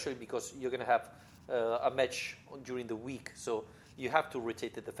 especially because you're going to have a match during the week. So you have to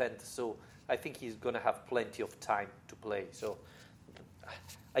rotate the defenders. So I think he's going to have plenty of time to play. So,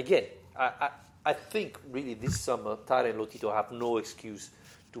 again, I think really this summer, Tare and Lotito have no excuse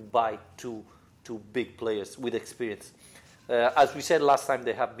to buy two big players with experience. As we said last time,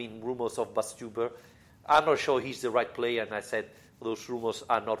 there have been rumors of Bastuber. I'm not sure he's the right player, and I said those rumors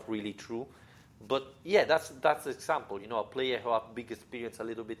are not really true. But yeah, that's the example. A player who has big experience, a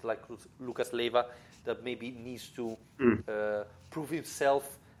little bit like Lucas Leiva, that maybe needs to prove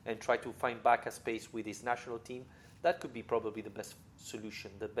himself and try to find back a space with his national team. That could be probably the best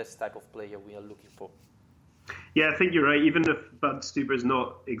solution, the best type of player we are looking for. Yeah, I think you're right. Even if Badstuber is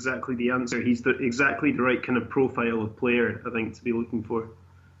not exactly the answer, he's exactly the right kind of profile of player, I think, to be looking for.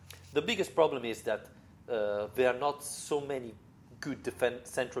 The biggest problem is that there are not so many good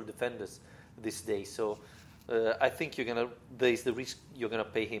central defenders these days. So I think there is the risk you're going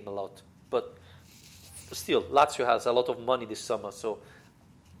to pay him a lot. But still, Lazio has a lot of money this summer, so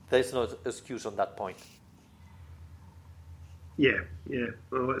there's no excuse on that point. Yeah.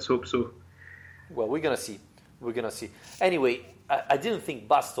 Well, let's hope so. Well, we're going to see. Anyway, I didn't think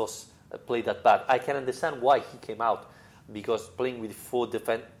Bastos played that bad. I can understand why he came out, because playing with four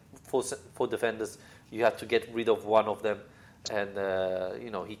defenders, you have to get rid of one of them. And,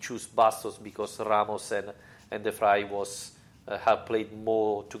 he chose Bastos because Ramos and De Vrij have played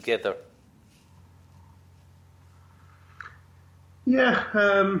more together. Yeah,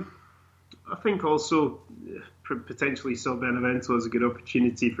 I think also potentially saw Benevento as a good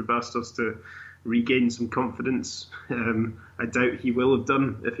opportunity for Bastos to regain some confidence. I doubt he will have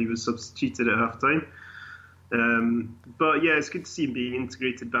done if he was substituted at half-time. But yeah, it's good to see him being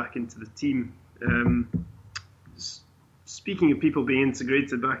integrated back into the team. Speaking of people being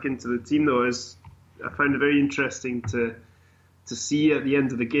integrated back into the team, though, I found it very interesting to see at the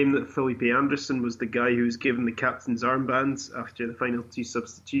end of the game that Felipe Anderson was the guy who was given the captain's armband after the final two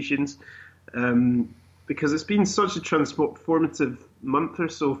substitutions. Because it's been such a transformative month or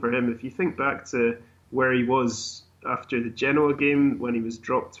so for him. If you think back to where he was after the Genoa game, when he was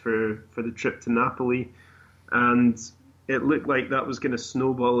dropped for the trip to Napoli, and it looked like that was going to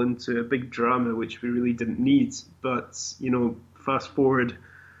snowball into a big drama, which we really didn't need. But, fast forward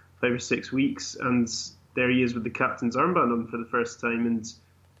 5 or 6 weeks, and there he is with the captain's armband on for the first time. And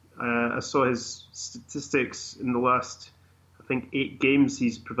I saw his statistics in the last, I think, 8 games.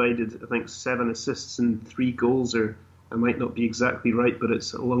 He's provided, 7 assists and 3 goals, or I might not be exactly right, but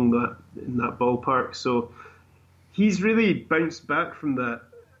it's along in that ballpark. So he's really bounced back from that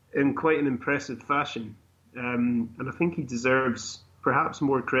in quite an impressive fashion. And I think he deserves perhaps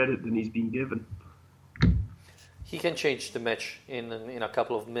more credit than he's been given. He can change the match in a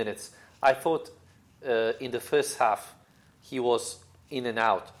couple of minutes. I thought in the first half he was in and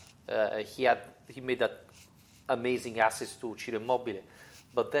out. He made that amazing assist to Ciro Immobile,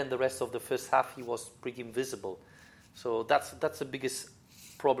 but then the rest of the first half he was pretty invisible. So that's the biggest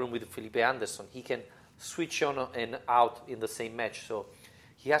problem with Felipe Anderson. He can switch on and out in the same match, so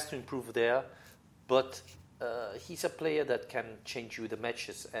he has to improve there. But he's a player that can change you the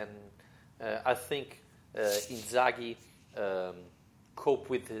matches, and I think Inzaghi coped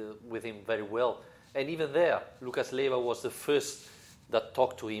with him very well. And even there, Lucas Leiva was the first that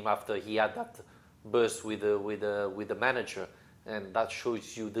talked to him after he had that burst with the manager, and that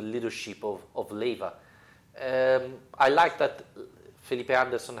shows you the leadership of Leiva. I like that Felipe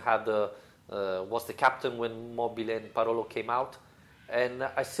Anderson was the captain when Mobile and Parolo came out. And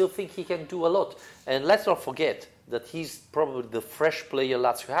I still think he can do a lot. And let's not forget that he's probably the fresh player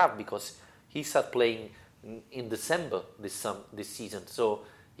Lazio have, because he started playing in December this season. So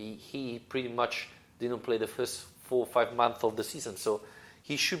he pretty much didn't play the first 4 or 5 months of the season. So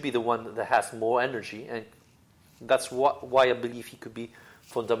he should be the one that has more energy. And that's why I believe he could be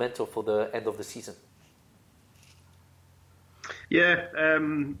fundamental for the end of the season. Yeah,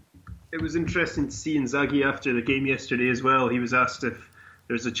 it was interesting to see Inzaghi after the game yesterday as well. He was asked if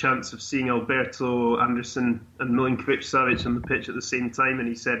there's a chance of seeing Alberto, Anderson and Milinkovic-Savic on the pitch at the same time, and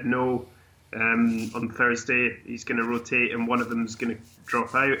he said no. On Thursday, he's going to rotate, and one of them is going to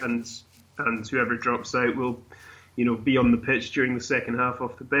drop out, and whoever drops out will, be on the pitch during the second half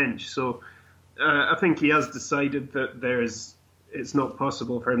off the bench. So I think he has decided that it's not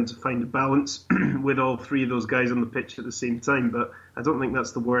possible for him to find a balance with all three of those guys on the pitch at the same time. But I don't think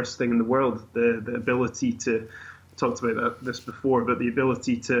that's the worst thing in the world. The ability to, talked about this before, but the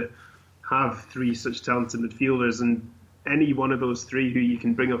ability to have three such talented midfielders, and any one of those three who you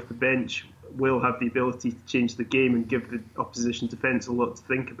can bring off the bench will have the ability to change the game and give the opposition defence a lot to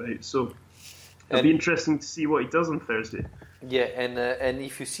think about. So it'll be interesting to see what he does on Thursday. Yeah, and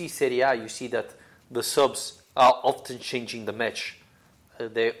if you see Serie A, you see that the subs are often changing the match.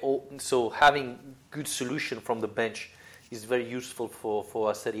 So having good solution from the bench is very useful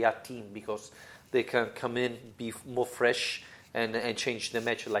for a Serie A team, because they can come in, be more fresh, and change the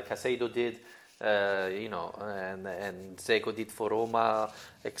match like Caicedo did, and Dzeko did for Roma,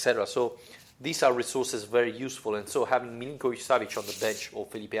 etc. So these are resources very useful, and so having Milinkovic-Savic on the bench, or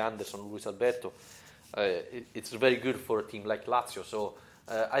Felipe Anderson, Luis Alberto, it's very good for a team like Lazio. So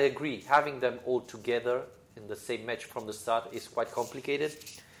I agree, having them all together in the same match from the start is quite complicated,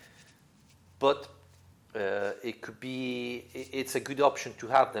 but it's a good option to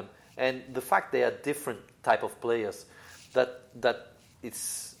have them. And the fact they are different type of players, that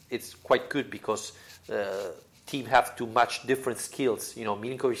it's quite good, because team have to match different skills.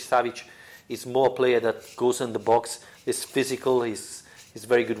 Milinkovic-Savic is more a player that goes in the box, is physical, he's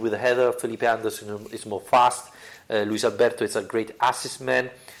very good with a header. Felipe Anderson is more fast. Luis Alberto is a great assist man.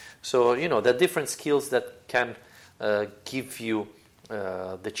 So, there are different skills that can give you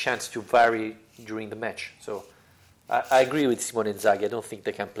the chance to vary during the match. So I agree with Simone Inzaghi. I don't think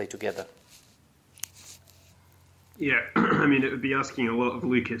they can play together. Yeah, I mean, it would be asking a lot of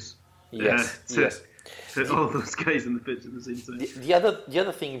Lucas. Yes. To all those guys on the pitch at the same time. The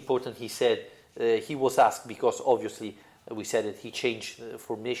other thing important he said, he was asked, because obviously we said that he changed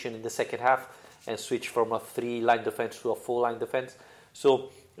formation in the second half and switched from a 3-line defense to a 4-line defense.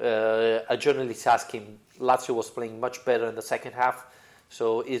 So a journalist asked him, Lazio was playing much better in the second half.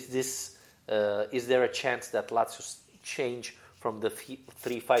 So is there a chance that Lazio change from the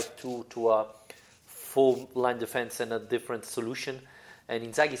 3-5-2 to a 4-line defense and a different solution? And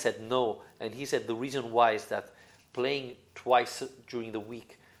Inzaghi said no. And he said the reason why is that playing twice during the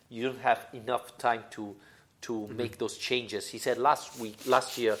week, you don't have enough time to make those changes. He said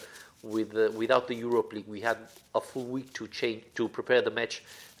last year, without the Europa League, we had a full week to prepare the match,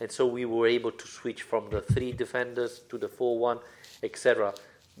 and so we were able to switch from the 3 defenders to the 4-1, etc.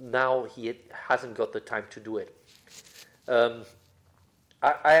 Now he hasn't got the time to do it.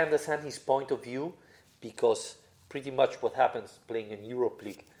 I understand his point of view, because pretty much what happens playing in Europa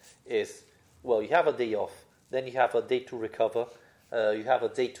League is, well, you have a day off, then you have a day to recover, you have a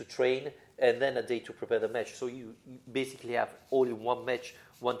day to train, and then a day to prepare the match. So you basically have only one match,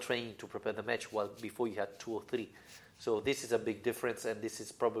 one training to prepare the match, while before you had 2 or 3. So this is a big difference, and this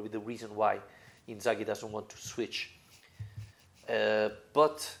is probably the reason why Inzaghi doesn't want to switch.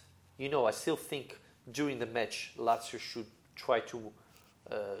 But, I still think during the match, Lazio should try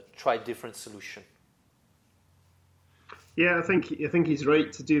different solution. Yeah, I think he's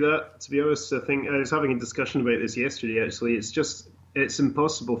right to do that. To be honest, I think I was having a discussion about this yesterday. Actually, it's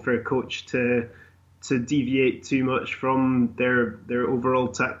impossible for a coach to deviate too much from their overall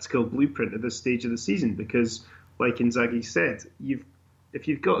tactical blueprint at this stage of the season, because, like Inzaghi said, if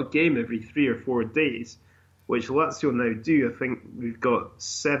you've got a game every 3 or 4 days, which Lazio now do, I think we've got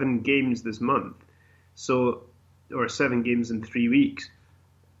 7 games this month, or 7 games in 3 weeks.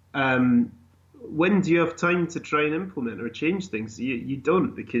 When do you have time to try and implement or change things? You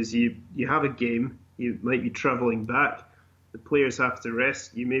don't, because you have a game, you might be travelling back, the players have to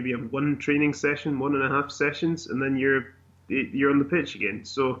rest, you maybe have 1 training session, 1.5 sessions, and then you're on the pitch again.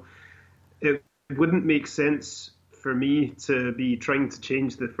 So it wouldn't make sense for me to be trying to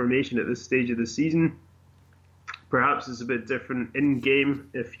change the formation at this stage of the season. Perhaps it's a bit different in-game.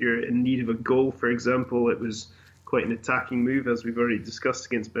 If you're in need of a goal, for example, it was quite an attacking move, as we've already discussed,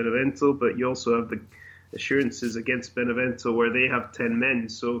 against Benevento, but you also have the assurances against Benevento where they have 10 men,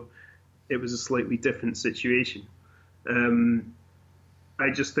 so it was a slightly different situation. I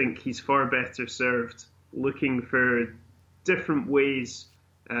just think he's far better served looking for different ways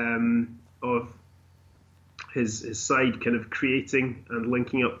of his side kind of creating and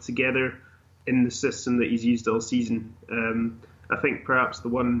linking up together in the system that he's used all season. I think perhaps the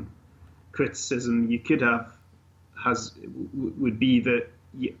one criticism you could have would be that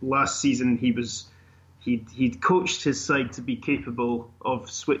last season he'd coached his side to be capable of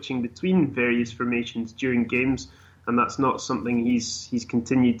switching between various formations during games, and that's not something he's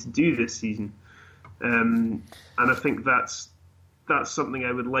continued to do this season. And I think that's something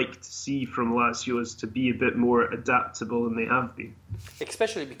I would like to see from Lazio, is to be a bit more adaptable than they have been.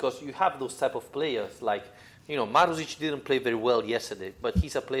 Especially because you have those type of players, like, Maruzic didn't play very well yesterday, but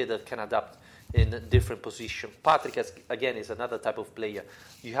he's a player that can adapt in a different position. Patrick, again, is another type of player.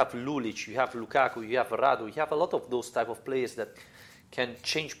 You have Lulic, you have Lukaku, you have Radu, you have a lot of those type of players that can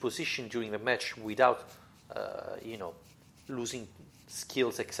change position during the match without, losing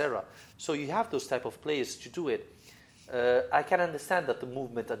skills, etc. So you have those type of players to do it. I can understand that the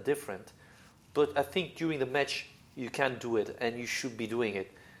movements are different, but I think during the match you can do it, and you should be doing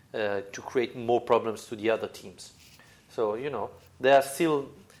it to create more problems to the other teams. So, there are still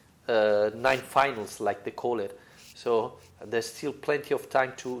 9 finals, like they call it. So there's still plenty of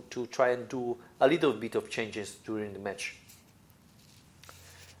time to try and do a little bit of changes during the match.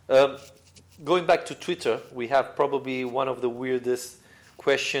 Going back to Twitter, we have probably one of the weirdest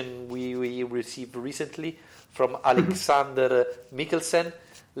questions we received recently from Alexander Mikkelsen.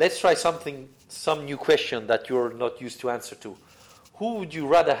 Let's try some new question that you're not used to answer to. Who would you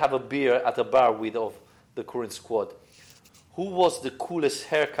rather have a beer at a bar with of the current squad? Who was the coolest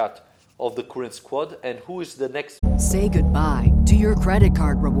haircut of the current squad, and who is the next? Say goodbye to your credit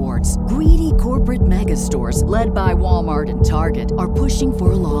card rewards. Greedy corporate mega stores, led by Walmart and Target, are pushing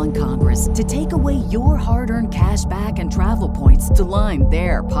for a law in Congress to take away your hard-earned cash back and travel points to line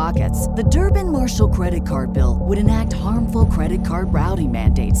their pockets. The Durbin-Marshall credit card bill would enact harmful credit card routing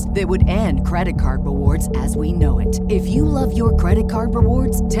mandates that would end credit card rewards as we know it. If you love your credit card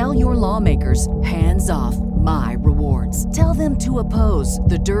rewards, tell your lawmakers, hands off my rewards. Tell them to oppose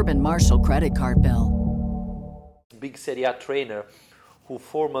the Durbin-Marshall credit card bill. Big Serie A trainer who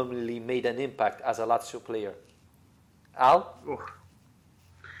formerly made an impact as a Lazio player. Al? Oh.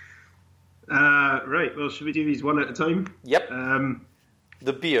 Right, well, should we do these one at a time? Yep.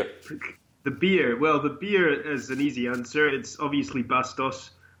 The beer. The beer. Well, the beer is an easy answer. It's obviously Bastos.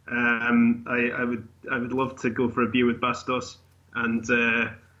 I would love to go for a beer with Bastos and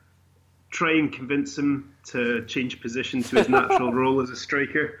try and convince him to change position to his natural role as a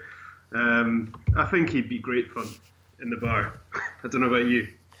striker. I think he'd be great fun in the bar. I don't know about you.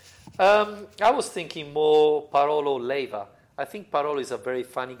 I was thinking more Parolo Leyva. I think Parolo is a very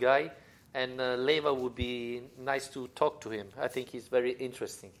funny guy, and Leyva would be nice to talk to him. I think he's very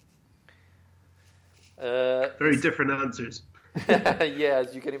interesting. Very different answers. Yeah,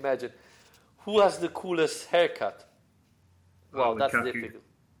 as you can imagine. Who has the coolest haircut? Well, that's Lukaku. difficult.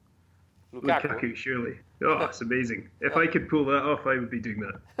 Lukaku, surely. Oh, it's amazing. If I could pull that off, I would be doing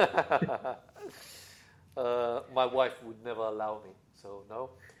that. My wife would never allow me, so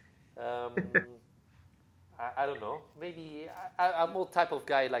no. I don't know. Maybe I'm more type of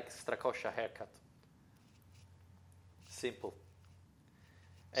guy like Strakosha haircut. Simple.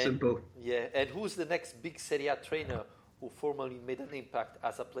 Simple. Yeah, and who's the next big Serie A trainer who formerly made an impact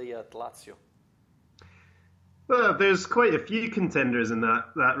as a player at Lazio? Well, there's quite a few contenders in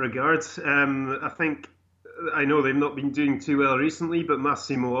that regard. I know they've not been doing too well recently, but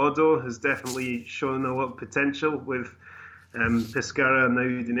Massimo Oddo has definitely shown a lot of potential with Pescara and now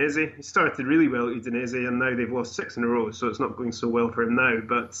Udinese. He started really well at Udinese, and now they've lost 6 in a row, so it's not going so well for him now.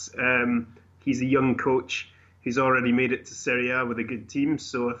 But he's a young coach who's already made it to Serie A with a good team,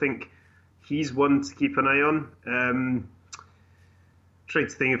 so I think he's one to keep an eye on. Trying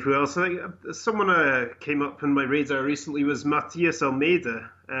to think of who else. Someone came up on my radar recently was Matias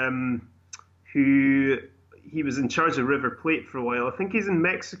Almeida, who he was in charge of River Plate for a while. I think he's in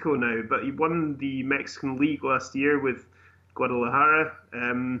Mexico now, but he won the Mexican League last year with Guadalajara.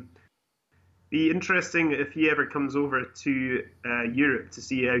 Be interesting if he ever comes over to Europe to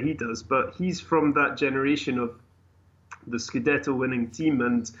see how he does. But he's from that generation of the Scudetto winning team,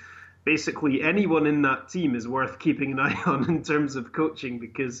 and basically anyone in that team is worth keeping an eye on in terms of coaching,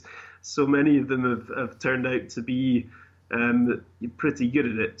 because so many of them have turned out to be pretty good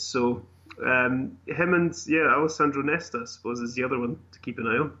at it. So him and Alessandro Nesta, I suppose, is the other one to keep an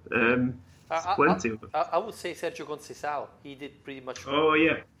eye on. Plenty of them. I would say Sergio Conceição. He did pretty much well. Oh,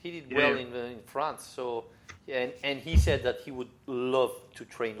 yeah. He did well in France. So, and he said that he would love to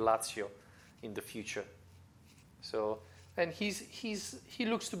train Lazio in the future. So, and he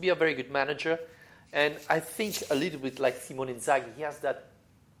looks to be a very good manager. And I think a little bit like Simone Inzaghi, he has that,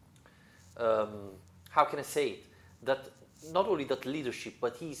 how can I say it? That not only that leadership,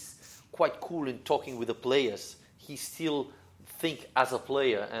 but he's quite cool in talking with the players. He still think as a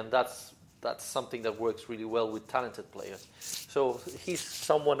player, and that's something that works really well with talented players. So he's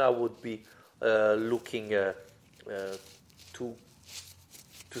someone I would be looking to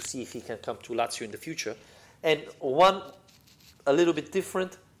see if he can come to Lazio in the future. And one a little bit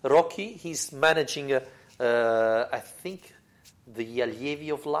different, Rocky, he's managing, I think, the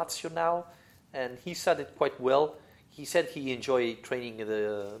Allievi of Lazio now, and he said it quite well. He said he enjoyed training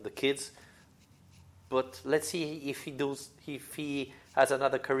the kids, but let's see if he has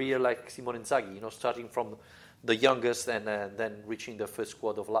another career like Simone Inzaghi, starting from the youngest and then reaching the first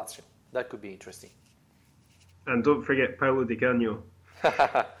squad of Lazio. That could be interesting. And don't forget Paolo Di Canio.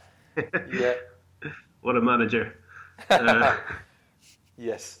 Yeah. What a manager.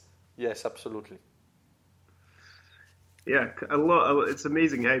 Yes, absolutely. Yeah, a lot. It's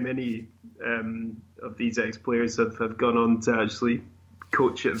amazing how many of these ex-players have gone on to actually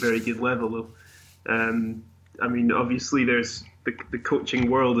coach at a very good level, though. I mean, obviously, there's the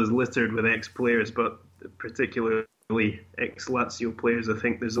coaching world is littered with ex-players, but particularly ex-Lazio players, I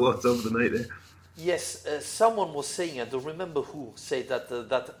think there's a lot of them out there. Yes, someone was saying, I don't remember who, said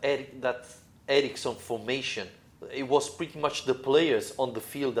that Eriksson formation, it was pretty much the players on the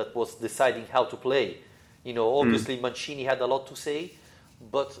field that was deciding how to play. Obviously Mancini had a lot to say,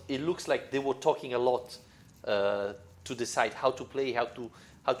 but it looks like they were talking a lot to decide how to play, how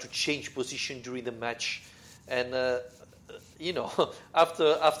to change position during the match. And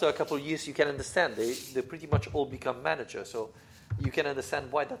after a couple of years, you can understand they pretty much all become managers, so you can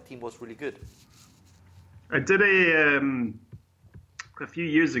understand why that team was really good. I did a few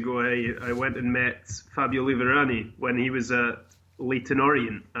years ago. I went and met Fabio Liverani when he was at Leyton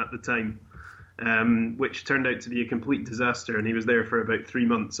Orient at the time. Which turned out to be a complete disaster, and he was there for about 3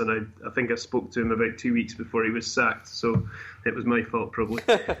 months, and I think I spoke to him about 2 weeks before he was sacked, so it was my fault probably.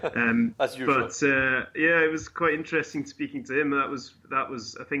 As usual. But it was quite interesting speaking to him. That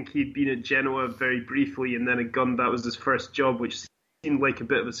was I think he'd been at Genoa very briefly, and then that was his first job, which seemed like a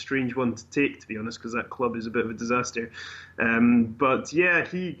bit of a strange one to take, to be honest, because that club is a bit of a disaster. But yeah,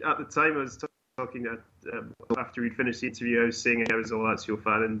 he at the time, I was talking after we'd finished the interview, I was saying I was a Lazio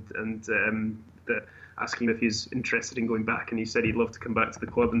fan and asking if he's interested in going back, and he said he'd love to come back to the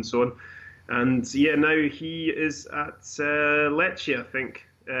club and so on. And yeah, now he is at Lecce, I think.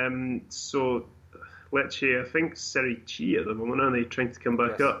 So Lecce, I think Serie C at the moment, are they trying to come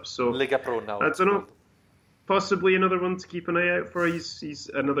back up? So Lega Pro now. I don't know. Possibly another one to keep an eye out for. He's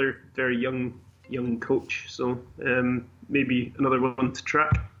another very young coach, so maybe another one to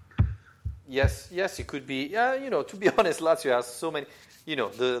track. Yes, it could be. To be honest, Lazio has so many.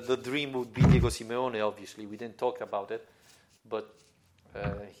 The dream would be Diego Simeone. Obviously, we didn't talk about it, but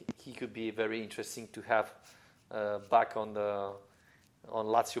he could be very interesting to have back on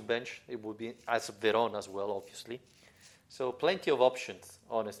Lazio bench. It would be as Verona as well, obviously. So plenty of options,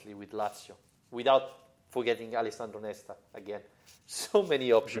 honestly, with Lazio, without forgetting Alessandro Nesta again. So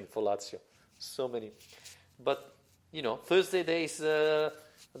many options for Lazio, so many. But Thursday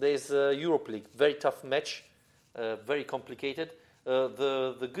there's Europa League, very tough match, very complicated.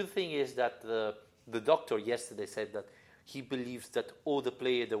 The good thing is that the doctor yesterday said that he believes that all the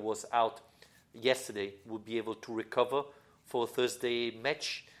players that was out yesterday would be able to recover for Thursday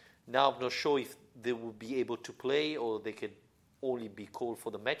match. Now I'm not sure if they will be able to play or they could only be called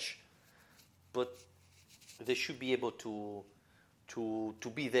for the match, but they should be able to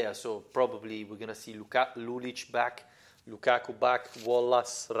be there. So probably we're gonna see Lulic back, Lukaku back,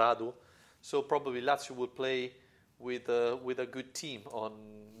 Wallace, Radu. So probably Lazio will play with a good team on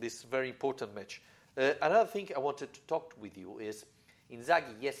this very important match. Another thing I wanted to talk with you is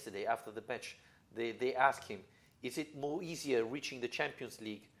Inzaghi yesterday after the match. They asked him, is it more easier reaching the Champions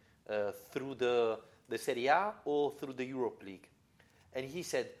League through the Serie A or through the Europa League? And he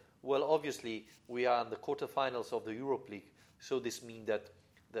said, well, obviously we are in the quarterfinals of the Europa League, so this means that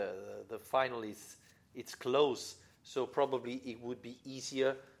the final it's close. So probably it would be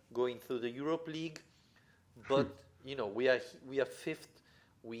easier going through the Europa League, but we are fifth.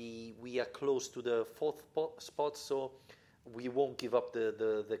 We are close to the fourth spot, so we won't give up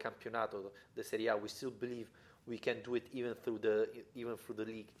the Campionato, the Serie A. We still believe we can do it even through the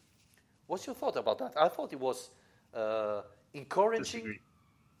league. What's your thought about that? I thought it was encouraging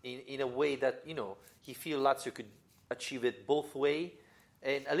in a way that he feels Lazio could achieve it both way,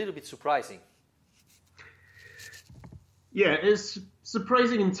 and a little bit surprising. Yeah, it's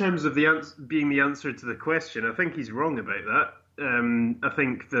surprising in terms of being the answer to the question. I think he's wrong about that. I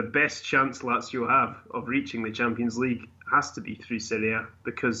think the best chance Lazio have of reaching the Champions League has to be through Serie A,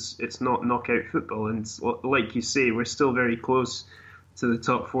 because it's not knockout football. And like you say, we're still very close to the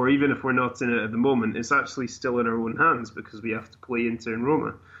top four. Even if we're not in it at the moment, it's actually still in our own hands because we have to play Inter and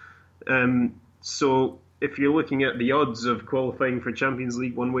Roma. So if you're looking at the odds of qualifying for Champions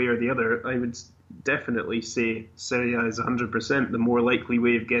League one way or the other, I would definitely say Serie A is 100% the more likely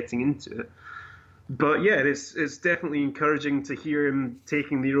way of getting into it. But yeah, it's definitely encouraging to hear him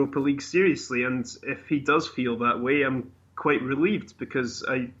taking the Europa League seriously. And if he does feel that way, I'm quite relieved, because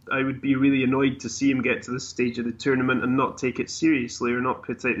I would be really annoyed to see him get to this stage of the tournament and not take it seriously, or not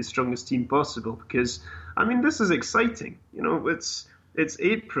put out the strongest team possible. Because, I mean, this is exciting. You know, it's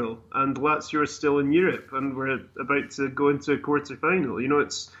April and Lazio are still in Europe and we're about to go into a quarter-final. You know,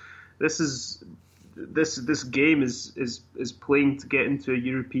 this game is playing to get into a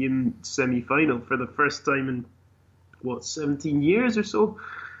European semi-final for the first time in 17 years or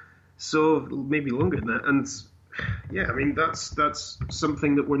so maybe longer than that. And yeah, I mean that's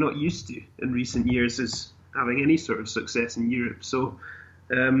something that we're not used to in recent years, is having any sort of success in Europe. So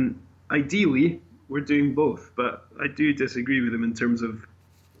ideally we're doing both, but I do disagree with him in terms of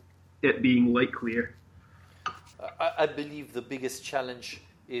it being likelier. I believe the biggest challenge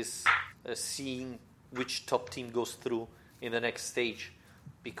is seeing which top team goes through in the next stage,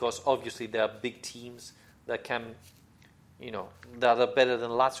 because obviously there are big teams that can, that are better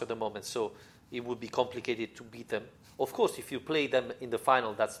than Lazio at the moment, so it would be complicated to beat them. Of course, if you play them in the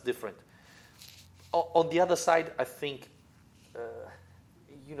final, that's different. On the other side, I think,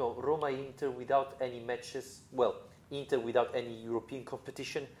 Roma-Inter without any matches, Inter without any European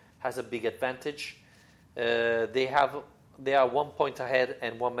competition has a big advantage. They are 1 point ahead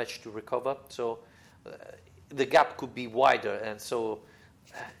and one match to recover, so the gap could be wider, and so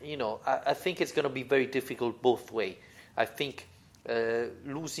I think it's going to be very difficult both ways. I think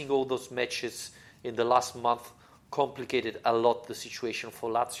losing all those matches in the last month complicated a lot the situation for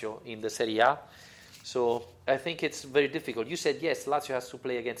Lazio in the Serie A, so I think it's very difficult. You said yes, Lazio has to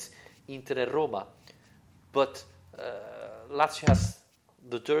play against Inter and Roma, but Lazio has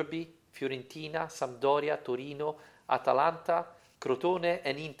the derby, Fiorentina, Sampdoria, Torino, Atalanta, Crotone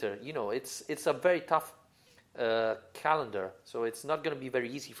and Inter. It's a very tough calendar, so it's not going to be very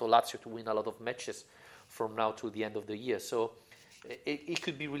easy for Lazio to win a lot of matches from now to the end of the year. So it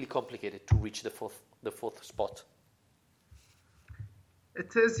could be really complicated to reach the fourth spot.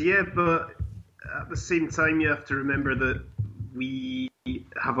 It is, yeah, but at the same time you have to remember that we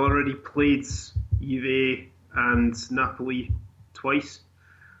have already played Juve and Napoli twice.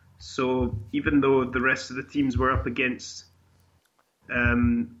 So even though the rest of the teams we're up against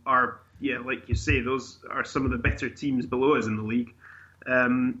are, like you say, those are some of the better teams below us in the league,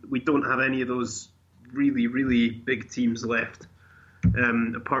 we don't have any of those really, really big teams left,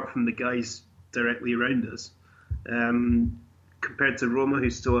 apart from the guys directly around us. Compared to Roma, who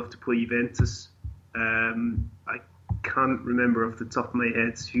still have to play Juventus, I can't remember off the top of my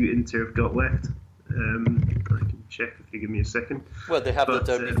head who Inter have got left. I can check if you give me a second. Well, they have the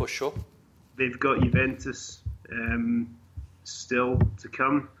derby for sure. They've got Juventus still to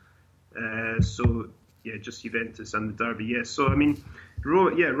come. Just Juventus and the derby. Yeah. So I mean,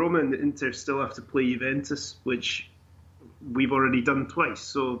 Roma and Inter still have to play Juventus, which we've already done twice.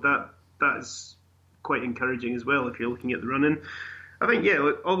 So that is quite encouraging as well if you're looking at the run-in. I think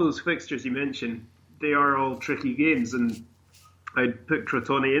all those fixtures you mentioned, they are all tricky games, and I'd put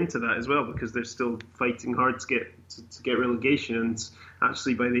Crotone into that as well, because they're still fighting hard to get relegation. And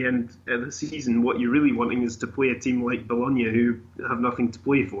actually, by the end of the season, what you're really wanting is to play a team like Bologna, who have nothing to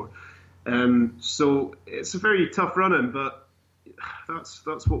play for. So it's a very tough run-in, but that's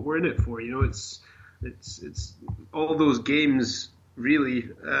what we're in it for. It's all those games. Really,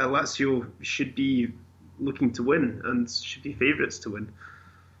 Lazio should be looking to win and should be favourites to win.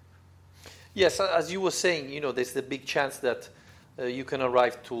 Yes, as you were saying, there's the big chance that you can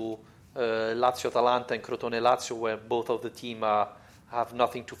arrive to Lazio-Atalanta and Crotone-Lazio, where both of the team have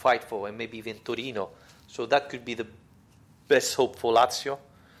nothing to fight for, and maybe even Torino. So that could be the best hope for Lazio.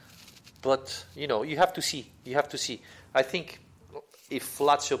 But, you have to see. I think if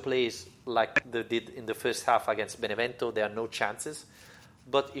Lazio plays like they did in the first half against Benevento, there are no chances.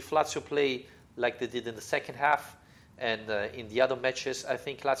 But if Lazio play like they did in the second half and in the other matches, I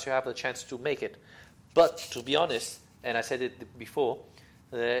think Lazio have a chance to make it. But to be honest, and I said it before,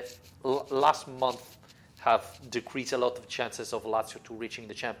 last month have decreased a lot of chances of Lazio to reaching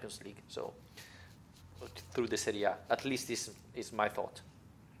the Champions League. So through the Serie A, at least this is my thought.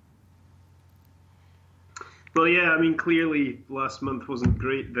 Well, yeah, I mean, clearly last month wasn't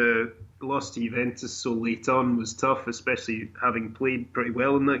great. The loss to Juventus so late on was tough, especially having played pretty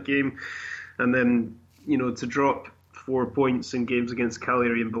well in that game. And then, to drop 4 points in games against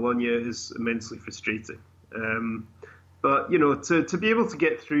Cagliari and Bologna is immensely frustrating. But, to be able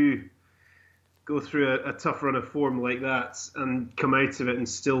to go through a tough run of form like that and come out of it and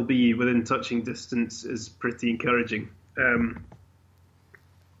still be within touching distance is pretty encouraging.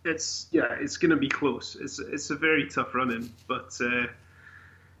 It's going to be close. It's a very tough run-in, but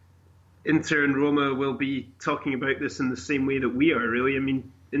Inter and Roma will be talking about this in the same way that we are, really. I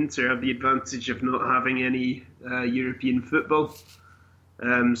mean, Inter have the advantage of not having any European football,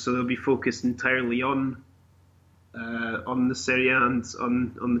 so they'll be focused entirely on the Serie A and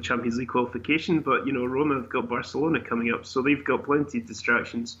on the Champions League qualification. But, Roma have got Barcelona coming up, so they've got plenty of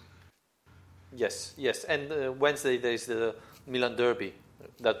distractions. Yes. And Wednesday there's the Milan Derby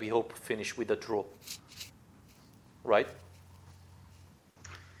that we hope finish with a draw. Right?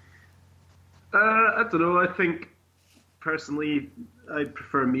 I don't know. I think, personally, I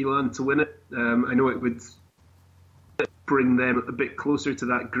prefer Milan to win it. I know it would bring them a bit closer to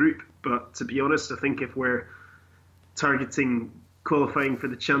that group, but to be honest, I think if we're targeting qualifying for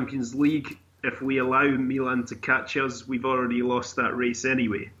the Champions League, if we allow Milan to catch us, we've already lost that race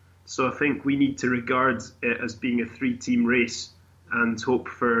anyway. So I think we need to regard it as being a 3-team race and hope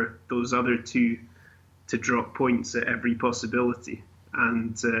for those other two to drop points at every possibility.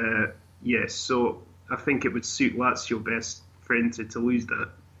 And yes, so I think it would suit Lazio best for Inter to lose that.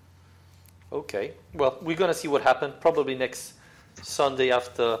 Okay, well, we're going to see what happens. Probably next Sunday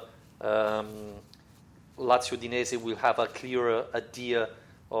after Lazio Udinese, we'll have a clearer idea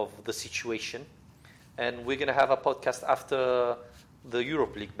of the situation. And we're going to have a podcast after the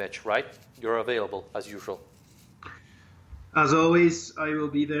Europa League match, right? You're available, as usual. As always, I will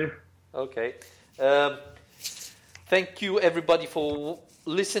be there. Okay. Thank you, everybody, for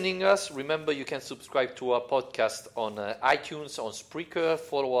listening us. Remember, you can subscribe to our podcast on iTunes, on Spreaker,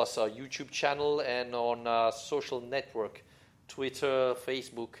 follow us on our YouTube channel, and on our social network, Twitter,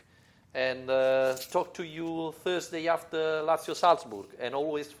 Facebook. And talk to you Thursday after Lazio Salzburg. And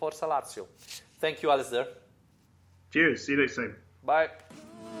always Forza Lazio. Thank you, Alistair. Cheers. See you next time. Bye.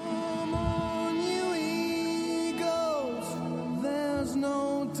 Come on, you eagles, there's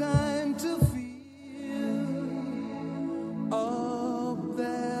no time to fear. Up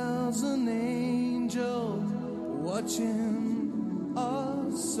there's an angel watching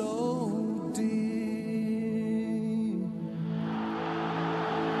us so dear.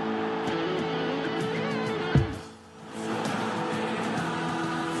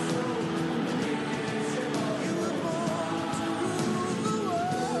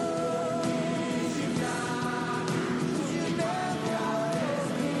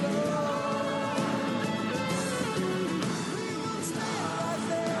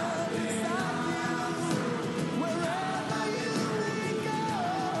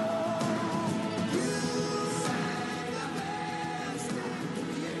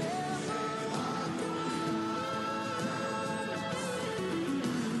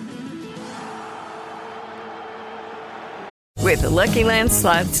 With the Lucky Land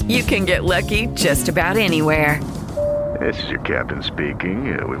Slots, you can get lucky just about anywhere. This is your captain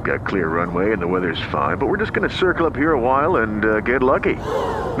speaking. We've got clear runway and the weather's fine, but we're just going to circle up here a while and get lucky.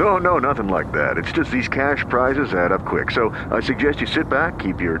 No, nothing like that. It's just these cash prizes add up quick. So I suggest you sit back,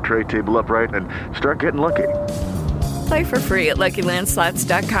 keep your tray table upright, and start getting lucky. Play for free at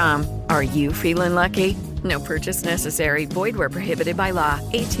LuckyLandSlots.com. Are you feeling lucky? No purchase necessary. Void where prohibited by law.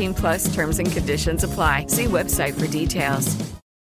 18+ terms and conditions apply. See website for details.